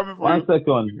 I'm coming for you.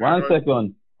 One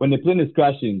second. When the plane is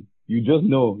crashing, you just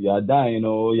know you're dying.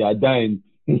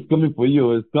 It's coming for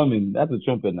you. It's coming. That's a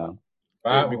trumpet now.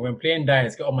 When plane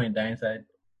dies, get all my die inside.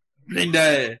 Plane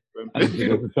die.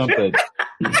 It's a trumpet.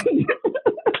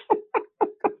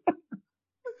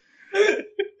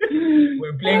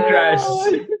 When plane crash.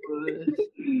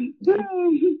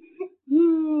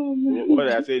 What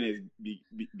I'm saying is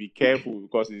be careful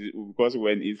because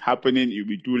when it's happening, it'll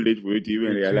be too late for you to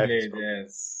even realize.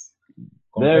 Yes.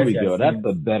 There we go. That's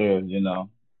a better,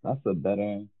 That's a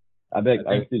better. I beg.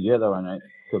 I see you hear that one, right?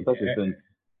 Confess your sins.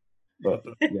 But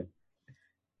yeah.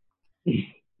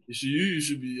 You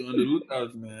should be on the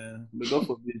lookout, man. But God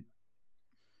forbid.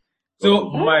 So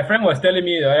my friend was telling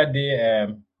me the other day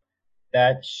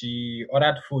that she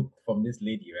ordered food from this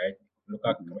lady, right?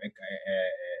 Local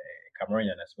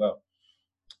Cameroonian as well.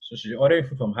 So she ordered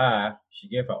food from her. She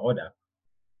gave her order,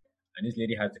 and this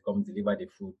lady had to come deliver the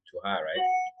food to her, right?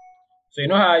 So you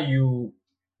know how you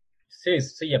say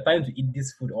you're planning to eat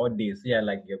this food all day, so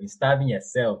you've been starving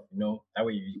yourself, That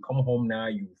way you come home now,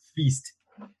 you feast.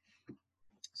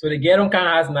 So the girl can't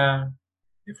ask now,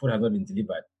 the food has not been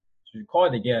delivered. So you call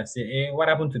the girl and say, "Hey, what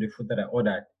happened to the food that I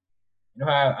ordered?" You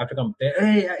know how African say,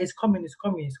 "Hey, it's coming.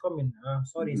 Sorry, it's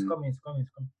coming.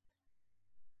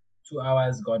 2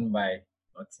 hours gone by,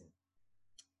 nothing.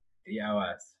 3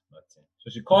 hours, nothing. So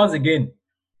she calls again.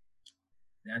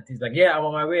 The auntie's like, "Yeah, I'm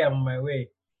on my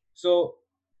way. So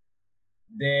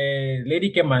the lady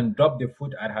came and dropped the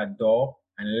food at her door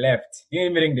and left.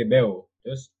 Didn't even ring the bell,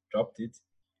 just dropped it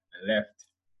and left.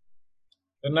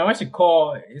 So now when she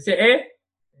called, he said, "Hey,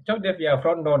 chop there for your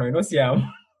front door, no, see him."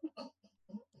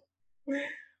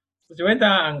 So she went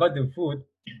out and got the food,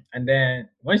 and then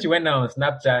when she went down on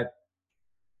Snapchat,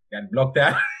 they had blocked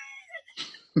her.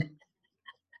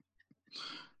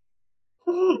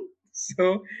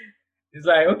 So it's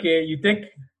like, okay, you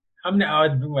take how many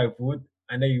hours to bring my food,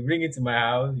 and then you bring it to my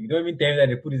house. You don't even tell me that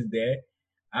the food is there.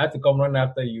 I have to come run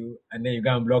after you, and then you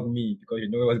go and block me because you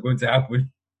know what's going to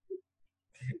happen.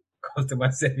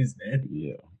 Customer service, man.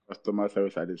 Yeah. Customer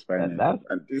service at its finest.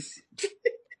 And this,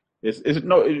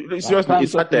 seriously,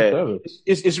 it's sad.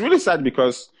 It's really sad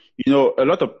because a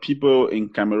lot of people in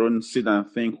Cameroon sit and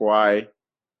think why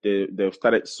they've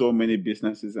started so many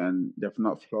businesses and they've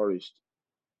not flourished.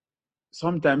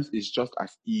 Sometimes it's just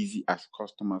as easy as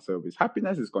customer service.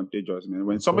 Happiness is contagious, man.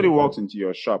 When somebody walks into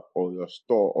your shop or your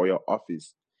store or your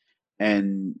office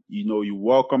and, you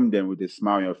welcome them with a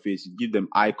smile on your face, you give them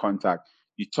eye contact,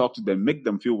 you talk to them, make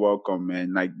them feel welcome,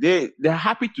 man. Like they're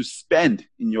happy to spend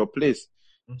in your place.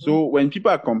 Mm-hmm. So when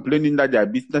people are complaining that their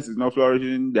business is not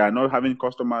flourishing, they are not having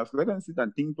customers, let them sit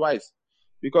and think twice.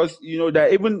 Because,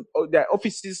 their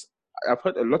offices, I've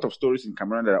heard a lot of stories in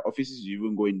Cameroon that offices you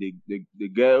even go in, the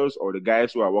girls or the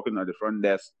guys who are working at the front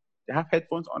desk, they have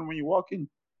headphones on when you walk in.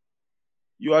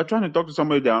 You are trying to talk to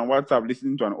somebody there on WhatsApp,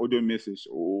 listening to an audio message,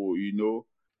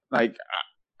 like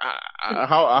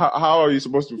how are you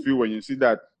supposed to feel when you see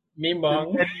that? Me,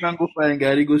 mom. You go find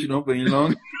Gary, go, she don't pay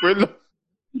long.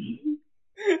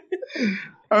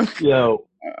 Yo,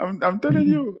 I'm telling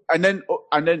you. And then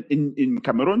in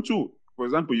Cameroon too, for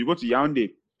example, you go to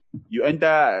Yaoundé, you enter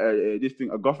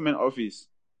a government office,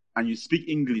 and you speak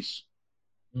English,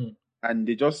 and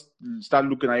they just start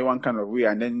looking at you one kind of way,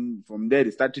 and then from there they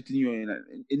start treating you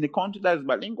in a country that is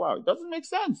bilingual. It doesn't make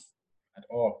sense at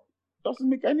all. It doesn't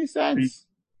make any sense.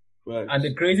 Right. And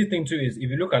the crazy thing too is, if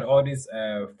you look at all these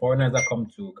foreigners that come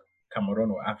to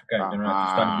Cameroon or Africa in general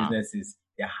to start businesses,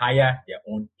 they hire their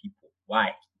own people.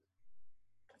 Why?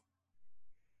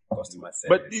 Customer service.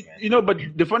 But man. but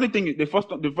the funny thing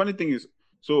is,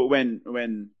 so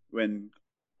when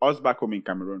us back home in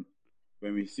Cameroon,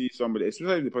 when we see somebody,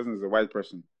 especially if the person is a white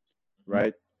person,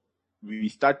 right? We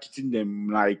start treating them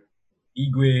like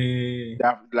Igwe.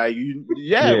 that, like we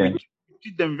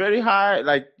treat them very high,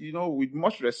 like with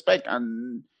much respect,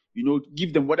 and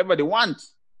give them whatever they want.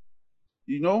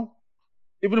 Even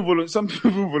some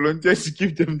people volunteer to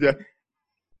give them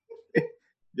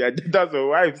their daughters or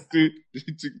wives to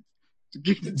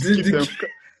keep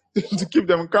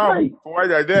them calm while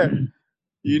they're there.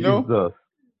 Jesus.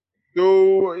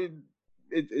 So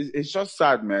it's just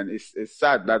sad, man. It's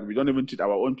sad that we don't even treat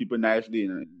our own people nicely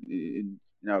in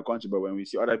our country. But when we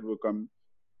see other people come,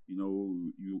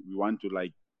 we want to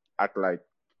like act like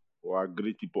or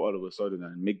greet people all of a sudden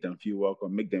and make them feel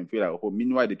welcome, make them feel at home.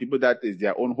 Meanwhile, the people that is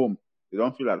their own home, they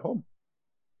don't feel at home.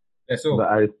 Yeah, so,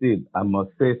 But Aristide, I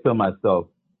must say so myself.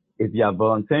 If you are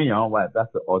volunteering your own wife,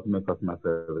 that's the ultimate customer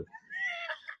service.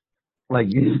 Like,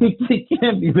 it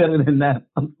can't be better than that.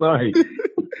 I'm sorry.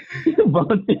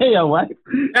 Volunteer your wife.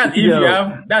 That's if you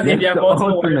have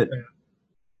multiple ultimate. wives.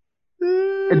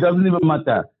 It doesn't even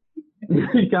matter.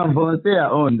 You can volunteer your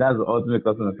own. That's the ultimate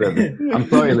customer service. I'm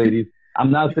sorry, ladies.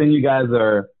 I'm not saying you guys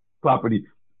are property.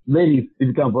 Ladies, if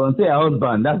you can volunteer your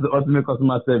husband, that's the ultimate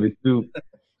customer service too.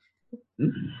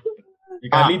 You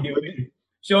can lead the way.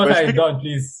 Show us how it's done,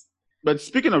 please. But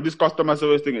speaking of this customer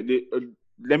service thing,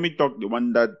 let me talk the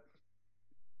one that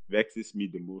vexes me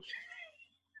the most.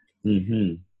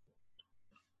 Mm-hmm.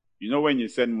 When you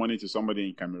send money to somebody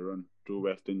in Cameroon through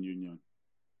Western Union,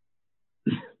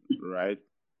 right?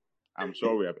 I'm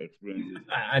sure we have experienced it.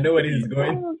 I know where this is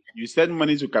going. You send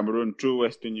money to Cameroon through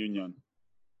Western Union.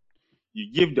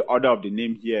 You give the order of the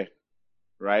name here,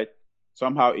 right?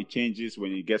 Somehow it changes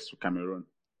when it gets to Cameroon,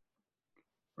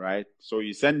 right? So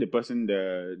you send the person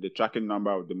the tracking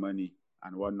number of the money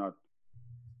and whatnot,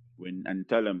 and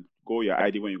tell them go your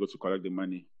ID when you go to collect the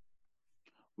money.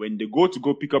 When they go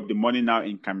pick up the money now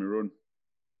in Cameroon,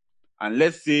 and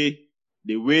let's say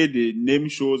the way the name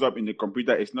shows up in the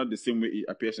computer is not the same way it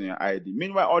appears on your ID.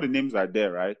 Meanwhile, all the names are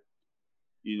there, right?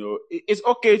 It's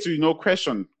okay to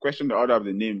question the order of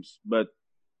the names, but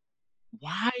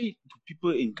why do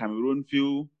people in Cameroon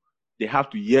feel they have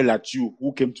to yell at you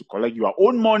who came to collect your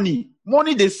own money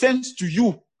they sent to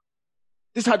you?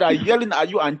 This is how they're yelling at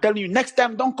you and telling you next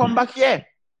time don't come back here.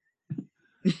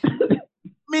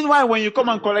 Meanwhile, when you come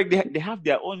and collect, they have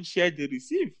their own share they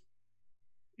receive.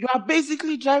 You are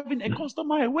basically driving a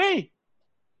customer away.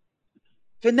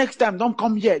 The next time, don't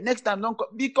come here. Next time, don't come.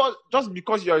 Because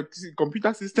your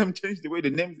computer system changed the way the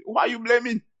names. Why are you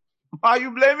blaming?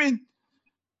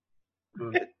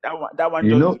 That one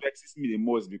just vexes me the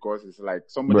most because it's like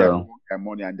somebody has won their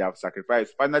money and they have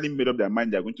sacrificed, finally made up their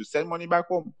mind they're going to send money back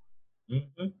home.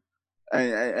 Mm-hmm.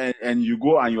 And you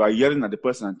go and you are yelling at the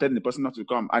person and telling the person not to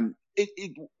come. And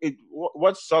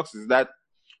what sucks is that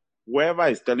whoever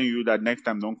is telling you that next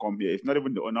time don't come here, it's not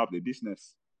even the owner of the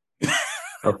business.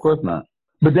 Of course not.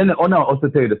 But then the owner will also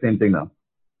tell you the same thing now.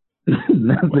 That's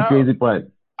the crazy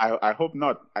part. I hope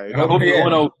not. I hope the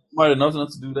owner is smart enough not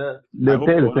to do that. They'll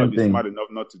say the same thing. Smart enough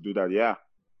not to do that. Yeah,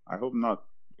 I hope not.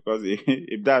 Because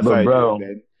if that's but how it is,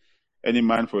 then any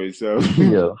man for himself.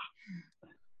 Yeah.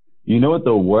 You know what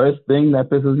the worst thing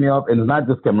that pisses me off? And it's not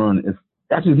just Cameroon. It's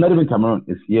not even Cameroon.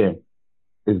 It's here.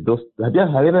 It's those. Have you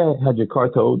ever had your car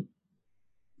towed?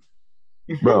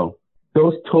 Bro,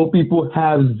 those tow people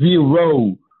have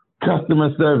zero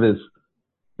customer service.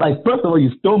 Like, first of all,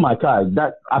 you stole my car.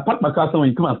 I parked my car somewhere,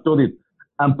 you come and stole it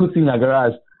and put it in your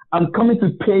garage. I'm coming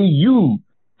to pay you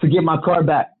to get my car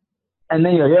back. And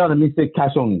then you're yelling at me, say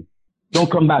cash only.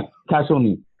 Don't come back, cash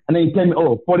only. And then you tell me,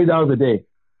 $40 a day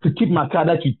to keep my car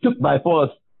that you took by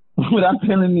force without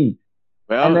telling me.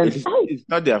 Well, then, it's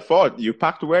not their fault. You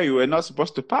parked where you were not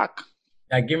supposed to park.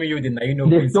 They're giving you the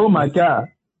They stole my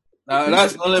car.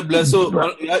 That's only bless. So,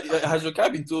 has your car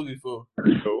been told before?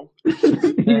 No.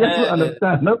 You don't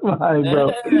understand. That's why,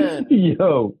 bro.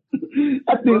 Yo.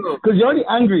 I think, because you're already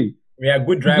angry. We are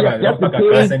good drivers. We don't park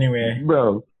our cars anywhere.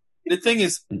 Bro. The thing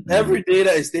is, every day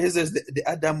that it stays, they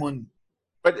add that money.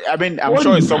 But, I mean, I'm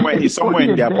sure it's somewhere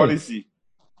in their policy.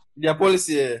 Their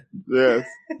policy, yeah. Yes.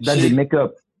 That they make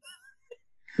up.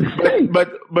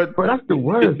 But that's the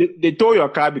worst. They tow your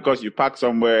car because you parked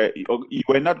somewhere. You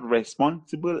were not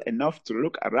responsible enough to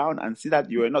look around and see that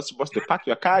you were not supposed to park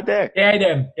your car there. Tell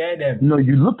them. No,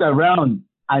 you look around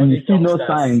and you see no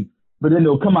signs, but then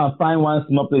they'll come and find one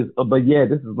small place. Oh, but yeah,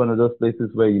 this is one of those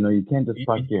places where you can't just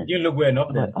park here. You look well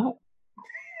enough there.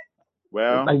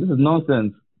 Well, this is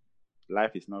nonsense.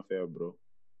 Life is not fair, bro.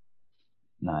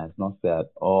 Nah, it's not sad.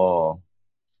 Oh,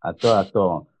 at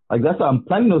all. Like that's why I'm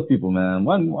planning those people, man.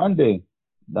 One day,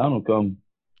 down will come.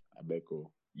 Abeko.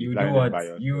 You do what?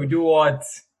 You do what?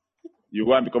 You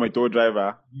go and become a tow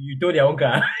driver. You tow their own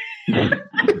car.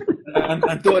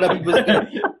 and tow other people's car.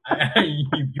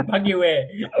 You park it where?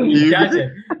 You charge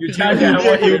it. You charge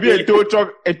it. You'll be a tow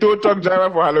truck driver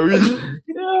for Halloween.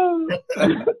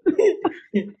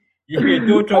 You'll be a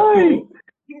tow truck too.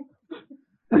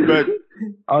 But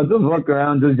I'll just walk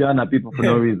around just yelling at people for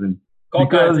no reason.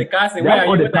 Because where are you?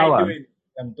 What power. are you doing?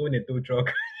 I'm towing a tow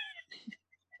truck.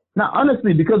 Now,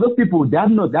 honestly, because those people, they have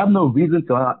no reason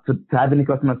to have any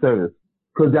customer service.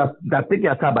 Because they're taking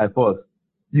your car by force.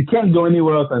 You can't go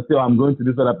anywhere else and say, I'm going to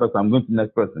this other person, I'm going to the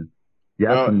next person. You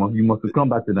must come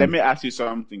back to them. Let me ask you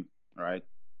something, right?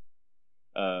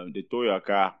 They tow your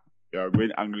car, you're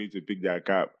going angry to pick their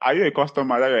car. Are you a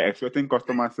customer that you're expecting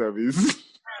customer service?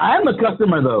 I am a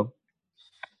customer, though.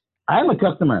 I am a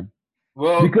customer.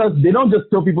 Well, because they don't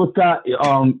just tow people's car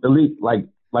elite like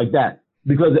that.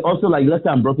 Because they also, like, let's say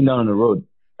I'm broken down on the road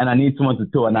and I need someone to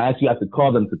tow and I actually have to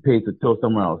call them to pay to tow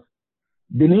somewhere else.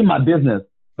 They need my business.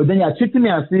 But then you're treating me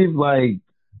as if, like,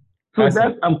 so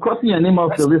I'm crossing your name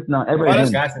off the list now.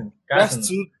 That's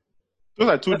two. Those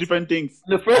are two different things.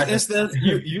 In the first instance,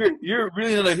 you're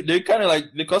really like, they're kind of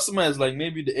like, the customer is like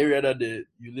maybe the area that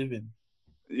you live in.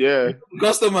 Yeah. The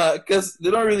customer, because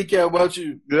they don't really care about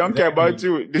you. They don't care about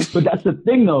you. But that's the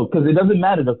thing, though, because it doesn't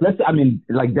matter. Let's say,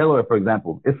 like Delaware, for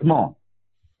example, it's small.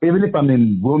 Even if I'm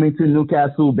in Wilmington,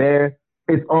 Newcastle, Bear,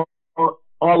 it's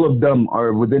all of them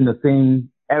are within the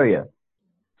same area.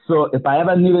 So if I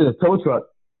ever needed a tow truck,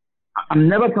 I'm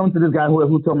never coming to this guy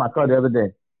who towed my car the other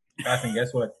day. Carson,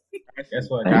 guess what?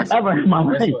 Ever in my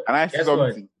life. And I see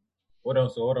something. Hold on.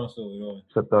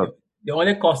 Shut up. The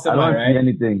only customer, I don't right? see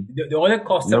anything. The only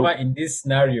customer in this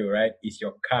scenario, right, is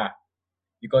your car.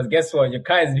 Because guess what? Your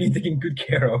car is being taken good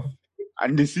care of.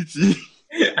 And the city.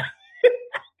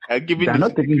 They're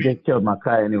not taking good care of my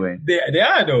car anyway. They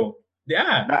are, though. They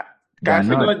are.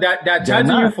 They're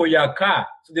charging you for your car.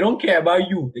 So they don't care about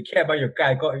you. They care about your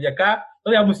car. If your car,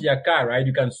 something happens to your car, right,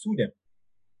 you can sue them.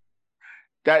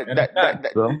 That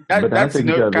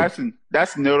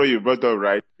scenario you brought up,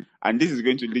 right? And this is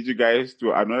going to lead you guys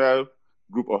to another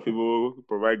group of people who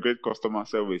provide great customer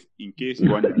service in case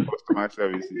you want their customer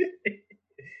services.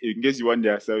 In case you want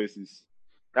their services.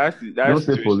 That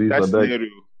scenario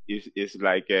is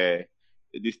like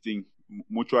this thing,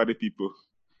 mortuary people.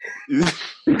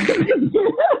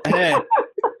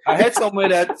 I heard somewhere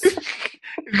that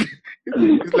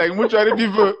it's like mortuary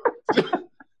people.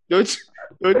 Don't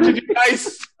treat you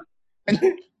nice.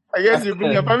 I guess you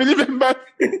bring your family members.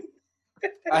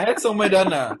 I heard somewhere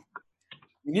that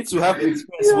you need to have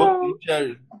experience working in the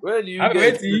mortuary. Where do you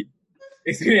get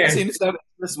experience? You need to have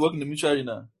experience working in the mortuary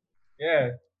now.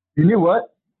 Yeah. You need what?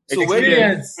 So where do you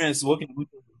get experience working in the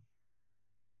mortuary?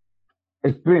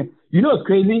 Experience. You know what's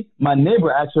crazy? My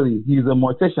neighbor, actually, he's a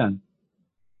mortician.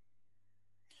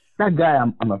 That guy,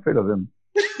 I'm afraid of him.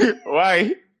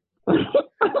 Why?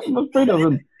 I'm afraid of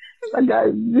him. That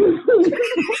guy.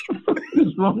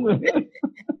 What's wrong with him?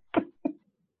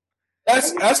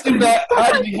 Ask him that.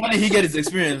 How did he get his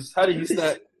experience? How did he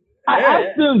start? I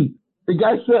asked him. The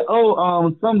guy said,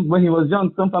 when he was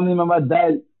young, some family member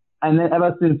died, and then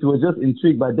ever since he was just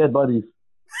intrigued by dead bodies.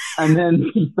 And then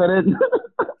he started.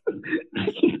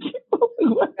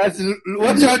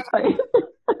 Watch out.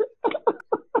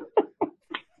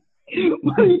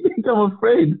 Why do you think I'm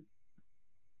afraid?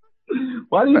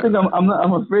 Why do you think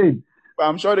I'm afraid? But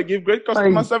I'm sure they give great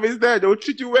customer service there. They'll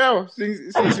treat you well.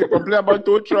 Since you complain about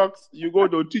tow trucks,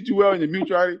 they'll treat you well in the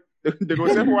mutual. They go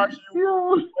say, wash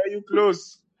you, wear you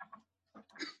close.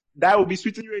 That will be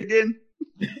sweeting you again.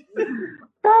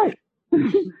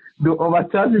 They'll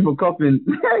overcharge me for coughing.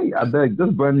 Hey, I beg,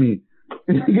 just burn me.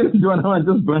 If you're going to do another one,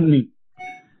 just burn me.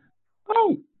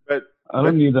 Oh, I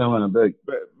don't need that one, I beg.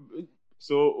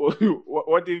 So,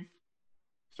 what if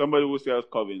somebody who sells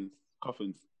coffins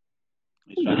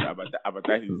is trying to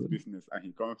advertise his business and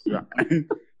he comes to you and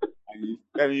he's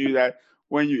telling you that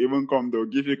when you even come, they'll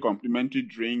give you a complimentary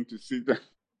drink to sit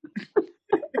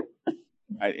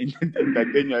and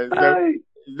entertain yourself?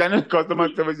 Is that not customer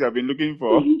service you have been looking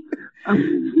for?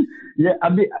 Yeah,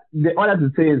 all I have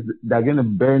to say is they're going to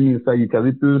burn me inside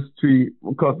eucalyptus tree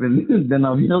coffin. Then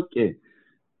I'll be okay.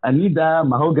 I need that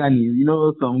mahogany,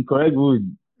 some correct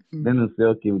wood. Then I'll say,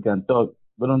 okay, we can talk.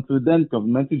 But until then,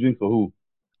 complimentary drink for who?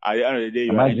 At the end of the day,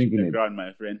 you are drinking the ground,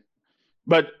 my friend.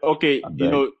 But okay,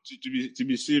 to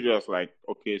be serious, like,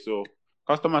 okay, so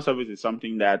customer service is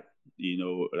something that,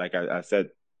 like I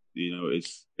said,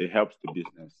 it helps the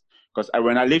business. Because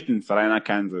when I lived in Salina,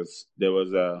 Kansas, there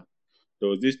was There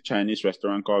was this Chinese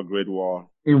restaurant called Great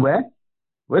Wall. In where?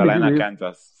 Where did you Salina, live?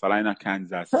 Kansas. Salina,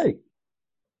 Kansas. Hey,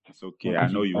 It's okay. I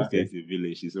know you will say Okay. it's a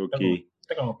village. It's okay.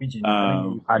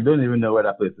 Um, I don't even know where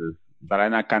that place is.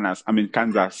 Salina, Kansas. I mean,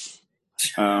 Kansas.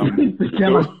 Hey,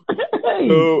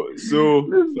 So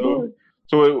this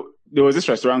boy. there was this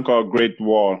restaurant called Great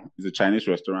Wall. It's a Chinese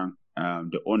restaurant.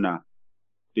 The owner,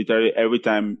 literally every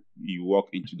time you walk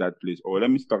into that place, or let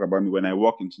me talk about me. When I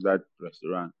walk into that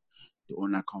restaurant, the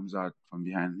owner comes out from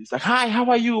behind. He's like, "Hi, how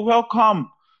are you? Welcome.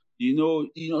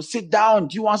 Sit down.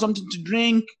 Do you want something to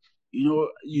drink? You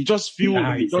just feel.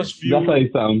 That's how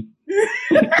it sounds.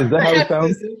 Is that how it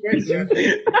sounds?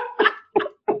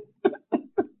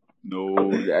 No,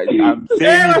 I'm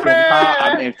saying it from how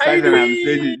I'm excited. I'm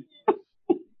saying it.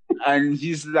 And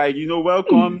he's like,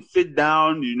 welcome, sit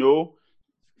down, feel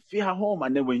at home.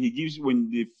 And then when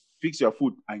they fix your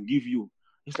food and give you,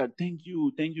 it's like, thank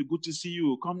you, good to see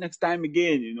you. Come next time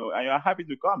again, and you're happy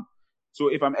to come. So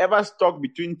if I'm ever stuck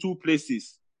between two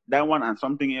places, that one and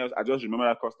something else, I just remember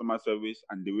that customer service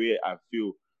and the way I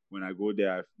feel when I go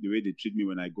there, the way they treat me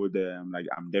when I go there. I'm like,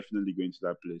 I'm definitely going to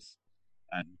that place.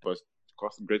 And because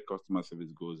great customer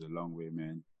service goes a long way,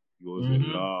 man. It goes a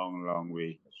long, long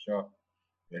way. Sure.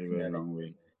 Very, very long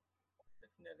way.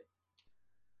 Definitely.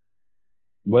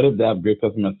 What if they have great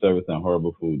customer service and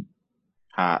horrible food?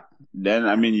 Then,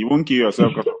 I mean, you won't kill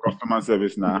yourself because of customer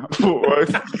service now.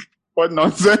 What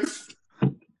nonsense?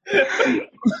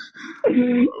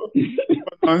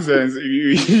 What nonsense?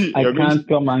 I can't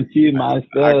come and kill myself.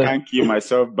 I can't kill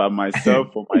myself by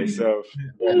myself for myself.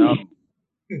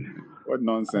 What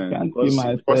nonsense?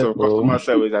 Because of customer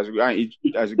service, as you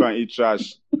go and eat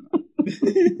trash.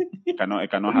 It cannot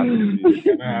happen. It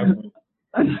cannot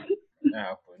happen.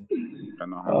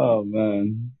 Oh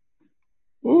man.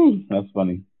 Ooh, that's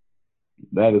funny.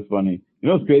 That is funny. You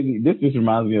know what's crazy? This just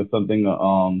reminds me of something.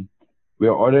 We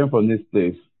are ordering from this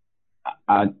place.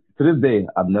 To this day,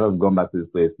 I've never gone back to this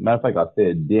place. Matter of fact, I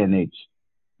said D&H,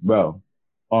 bro,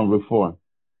 on Route 4.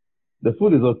 The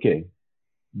food is okay,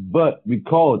 but we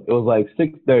called. It was like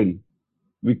 6:30.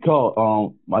 We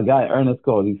called. My guy Ernest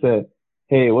called. He said,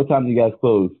 "Hey, what time do you guys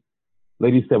close?"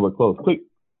 Lady said, "We're closed." Quick.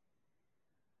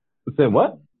 I said,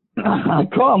 "What?" I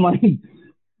called. I'm like,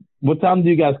 "What time do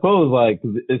you guys close?" Like,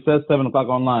 'cause it says 7:00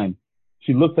 online.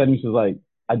 She looked at me. She's like,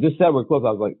 "I just said we're closed."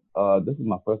 I was like, "This is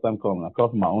my first time calling." I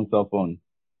called from my own cell phone.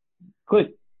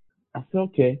 Click. I said,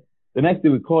 "Okay." The next day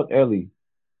we called early.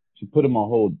 She put him on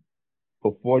hold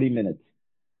for 40 minutes.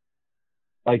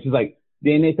 Like, she's like,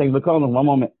 "DNA, thanks for calling. One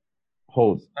moment.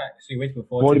 Hold." So you wait for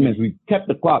 40 minutes. We kept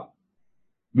the clock.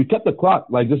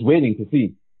 Like, just waiting to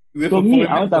see. So me,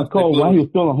 I went and called while he was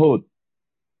still on hold.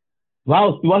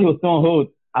 While he was still on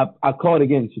hold, I called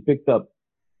again. She picked up.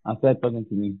 I started talking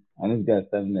to me. And this guy's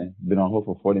standing there, been on hold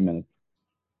for 40 minutes.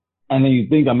 And then you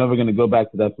think I'm never going to go back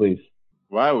to that place.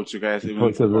 Why would you guys even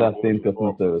because of that same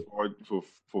customer service? For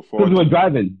Because we're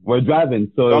driving.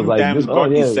 So it was like, sometimes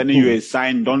God is sending you a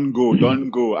sign, don't go,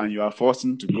 and you are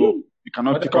forcing to go. You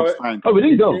cannot pick up sign. Oh, we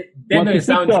didn't go. They know you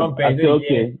sound trumpet. I said,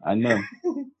 okay, I know.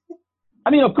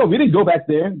 I mean, of course, we didn't go back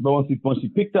there, but once she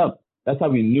picked up, that's how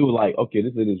we knew, like, okay,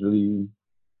 this is really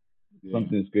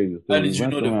something is crazy. So how did you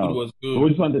know the food was good? We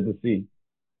just wanted to see.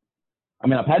 I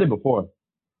mean, I've had it before,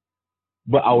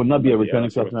 but I would not be a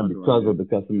returning customer because of the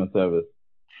customer service.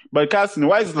 But Carson,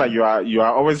 why is it like you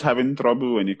are always having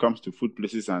trouble when it comes to food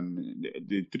places and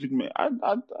the treatment?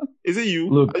 Is it you?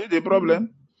 Look, are you the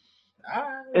problem?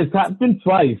 It's happened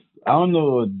twice. I don't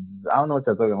know what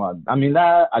you're talking about. I mean,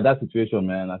 that situation,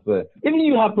 man, I swear. Even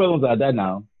you have problems like that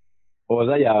now. Or was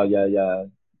that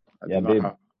babe?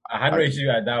 I had no issue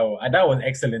with Ada. Ada was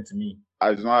excellent to me.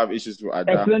 I do not have issues with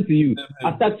Ada. Excellent to you.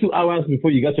 After 2 hours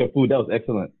before you got your food, that was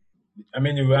excellent. I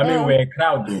mean, we're a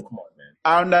crowd, though. Come on, man.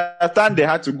 I understand they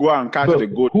had to go and catch the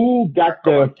goat. Who got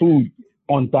their food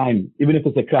on time, even if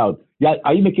it's a crowd? Yeah,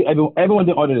 are you making everyone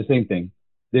didn't order the same thing?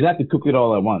 They'd have to cook it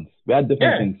all at once. We had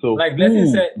different things. So like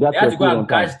Blessing said, they had to go and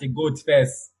catch the goat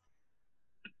first.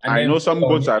 And I know some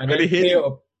goats are very hit.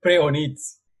 Pray on it.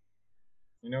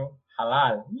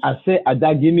 Halal. I said,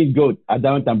 Ada, give me goat.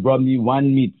 Ada went and brought me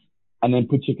one meat and then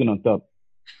put chicken on top.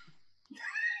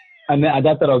 And then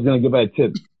Ada thought I was going to give her a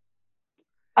tip.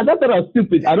 Ada thought I was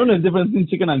stupid. I don't know the difference between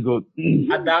chicken and goat.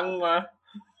 Adangma.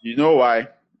 You know why?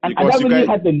 And Ada really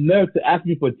had the nerve to ask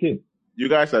me for a tip. You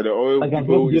guys are the old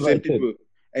people, the same people.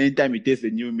 Anytime you taste a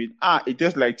new meat, it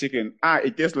tastes like chicken.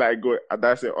 It tastes like goat.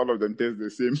 Ada said all of them taste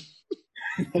the same.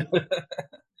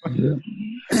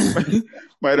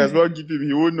 Might as well give him.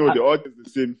 He won't know they all taste the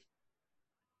same.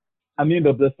 I mean,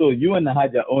 so you and I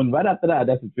had your own. Right after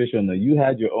that situation, you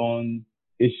had your own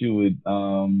issue with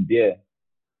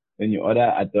when you order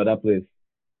at the other place.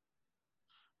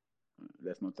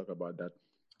 let's not talk about that.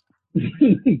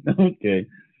 Okay.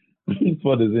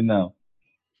 What is it now?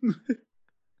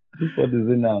 What is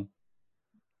it now?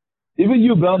 Even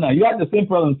you, Belna, you had the same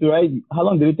problem too, right? How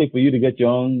long did it take for you to get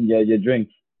your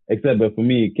drinks? Except, but for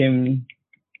me, it came.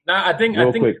 Nah, I think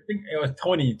quick. it was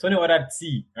Tony. Tony ordered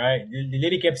tea, right? The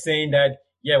lady kept saying that,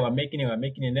 yeah, we're making it. And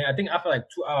then I think after like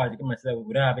 2 hours, I told myself,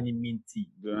 we don't have any mint tea.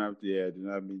 Don't have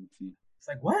mint tea. It's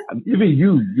like, what? Even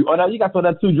you guys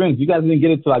ordered 2 drinks. You guys didn't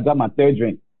get it till I got my 3rd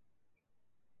drink.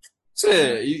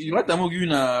 Say, you let them give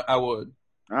you an award.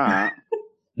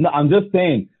 No, I'm just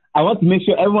saying. I want to make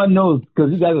sure everyone knows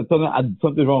because you guys are talking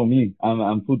something wrong with me.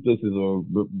 I'm food places or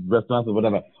restaurants or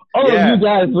whatever. All of you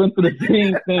guys went to the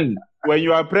same thing. When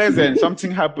you are present,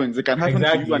 something happens. It can happen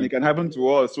to you and it can happen to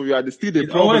us. So you are still the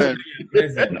problem.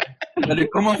 The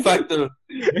common factor.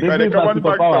 Maybe it's my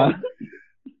superpower.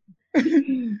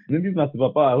 Maybe it's my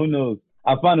superpower. Who knows?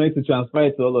 I found a way to transfer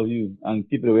it to all of you and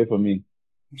keep it away from me.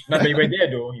 No, but you were there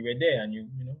though. You were there and you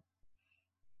know.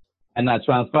 And I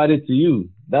transferred it to you.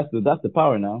 That's the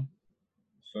power now.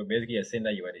 So basically, you're saying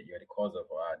that you are the cause of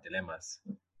our dilemmas.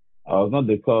 I was not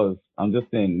the cause. I'm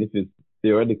just saying if it's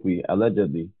theoretically,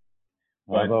 allegedly,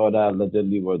 whatever other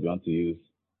allegedly word you want to use.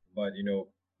 But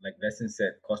like Lesson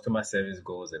said, customer service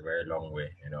goes a very long way.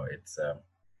 It's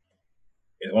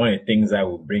one of the things that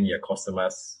will bring your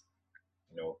customers,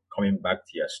 coming back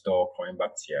to your store, coming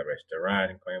back to your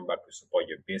restaurant, coming back to support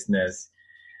your business.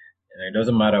 And it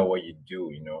doesn't matter what you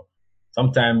do,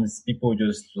 Sometimes people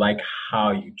just like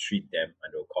how you treat them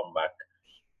and they'll come back,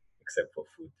 except for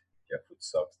food. Your food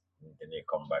sucks, and then they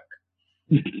come back.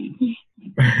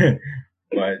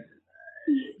 But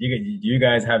do you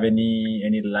guys have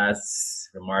any last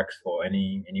remarks for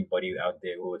anybody out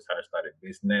there who is trying to start a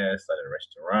business, start a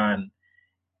restaurant?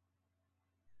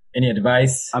 Any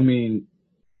advice? I mean,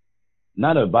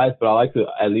 not advice, but I like to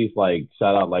at least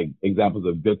shout out examples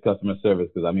of good customer service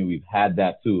because I mean we've had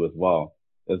that too as well.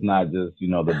 It's not just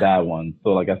the bad ones.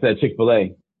 So like I said,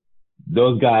 Chick-fil-A,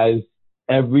 those guys,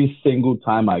 every single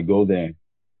time I go there,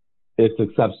 it's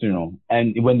exceptional.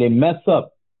 And when they mess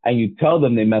up and you tell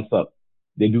them they mess up,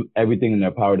 they do everything in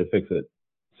their power to fix it.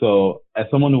 So as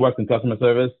someone who works in customer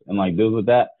service and deals with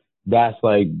that, that's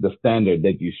the standard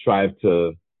that you strive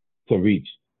to reach.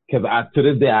 Because to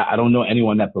this day, I don't know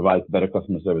anyone that provides better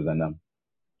customer service than them.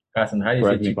 Carson, how do you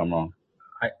Correct say me if I'm wrong.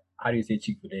 How do you say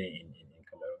Chick-fil-A in Cameroon?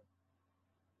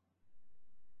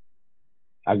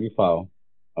 Agri-foul.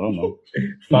 I don't know.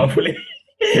 Foul-fule.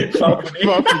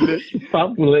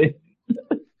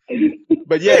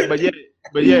 But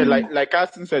yeah, like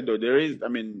Carson said though, there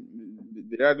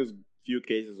are those few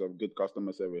cases of good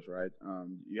customer service, right?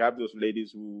 You have those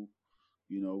ladies who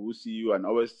who see you and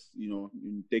always,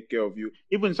 take care of you.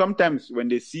 Even sometimes when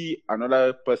they see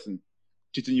another person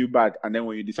treating you bad, and then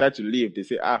when you decide to leave, they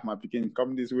say, my pikin,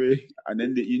 come this way. And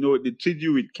then they treat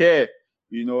you with care,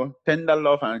 tender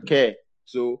love and care.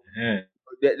 So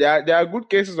there are good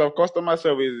cases of customer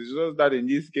service. It's just that in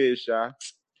this case,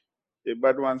 the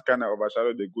bad ones kind of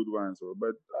overshadow the good ones. So,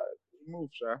 but we move.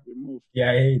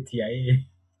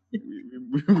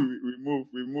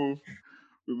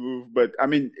 We move. But I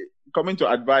mean, coming to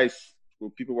advice for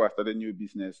people who are starting new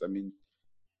business, I mean,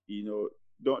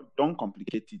 don't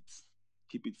complicate it.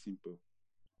 Keep it simple.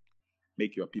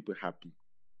 Make your people happy.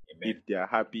 Amen. If they are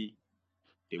happy,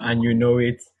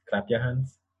 it, clap your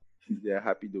hands. If they are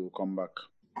happy, they will come back.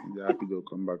 If they're happy, they will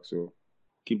come back. So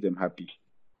keep them happy.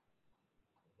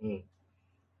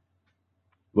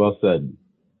 Well said.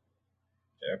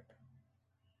 Yep.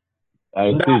 I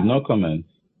received no comments.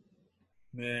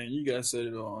 Man, you guys said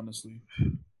it all, honestly.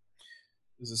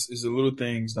 It's the little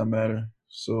things that matter.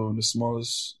 So the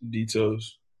smallest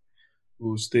details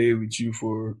will stay with you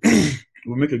will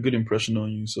make a good impression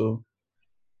on you. So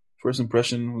first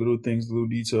impression, little things, little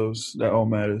details, that all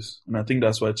matters. And I think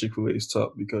that's why Chick-fil-A is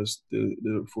top because they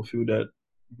fulfill that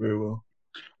very well.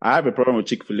 I have a problem with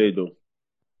Chick-fil-A though.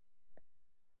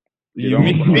 You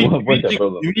mean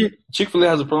Chick-fil-A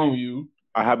has a problem with you?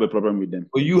 I have a problem with them.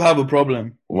 Or you have a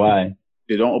problem? Why?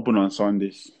 They don't open on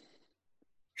Sundays.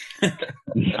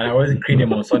 And I wasn't creating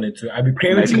them on Sunday too. I'll be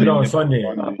creating Chick-fil-A on Sunday.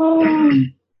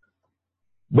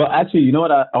 But actually, you know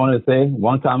what I want to say?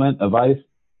 One comment, advice.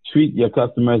 Treat your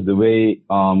customers the way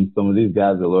some of these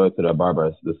guys are loyal to their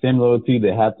barbers. The same loyalty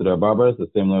they have to their barbers, the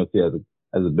same loyalty as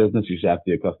a business you should have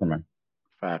to your customer.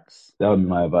 Facts. That would be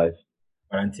my advice.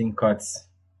 Quarantine cuts.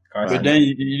 But then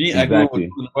you didn't agree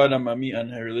with Brother Mami and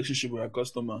her relationship with her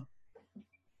customer.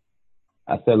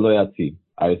 I said loyalty.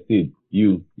 I received.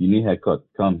 You need haircut.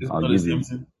 Come, I'll give you.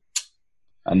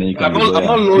 And then you can I'm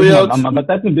not loyal. I'm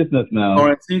advertising business now.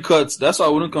 Quarantine cuts. That's why I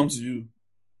wouldn't come to you.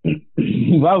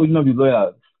 Why would you not be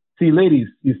loyal? See, ladies,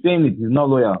 he's saying it. He's not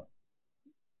loyal.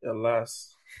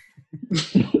 Alas.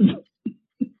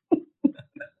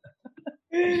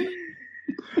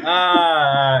 All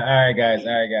right, guys.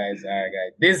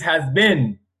 This has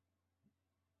been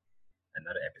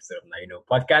another episode of Now You Know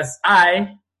Podcast.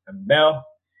 I am Bell,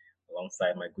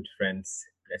 alongside my good friends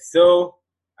Blesso,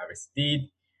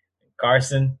 Aristide, and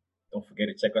Carson. Don't forget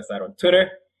to check us out on Twitter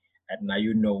at Now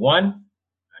You Know One,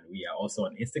 and we are also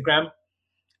on Instagram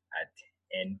at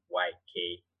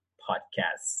NYK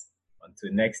Podcasts.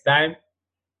 Until next time,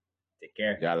 take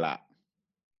care. Yalla.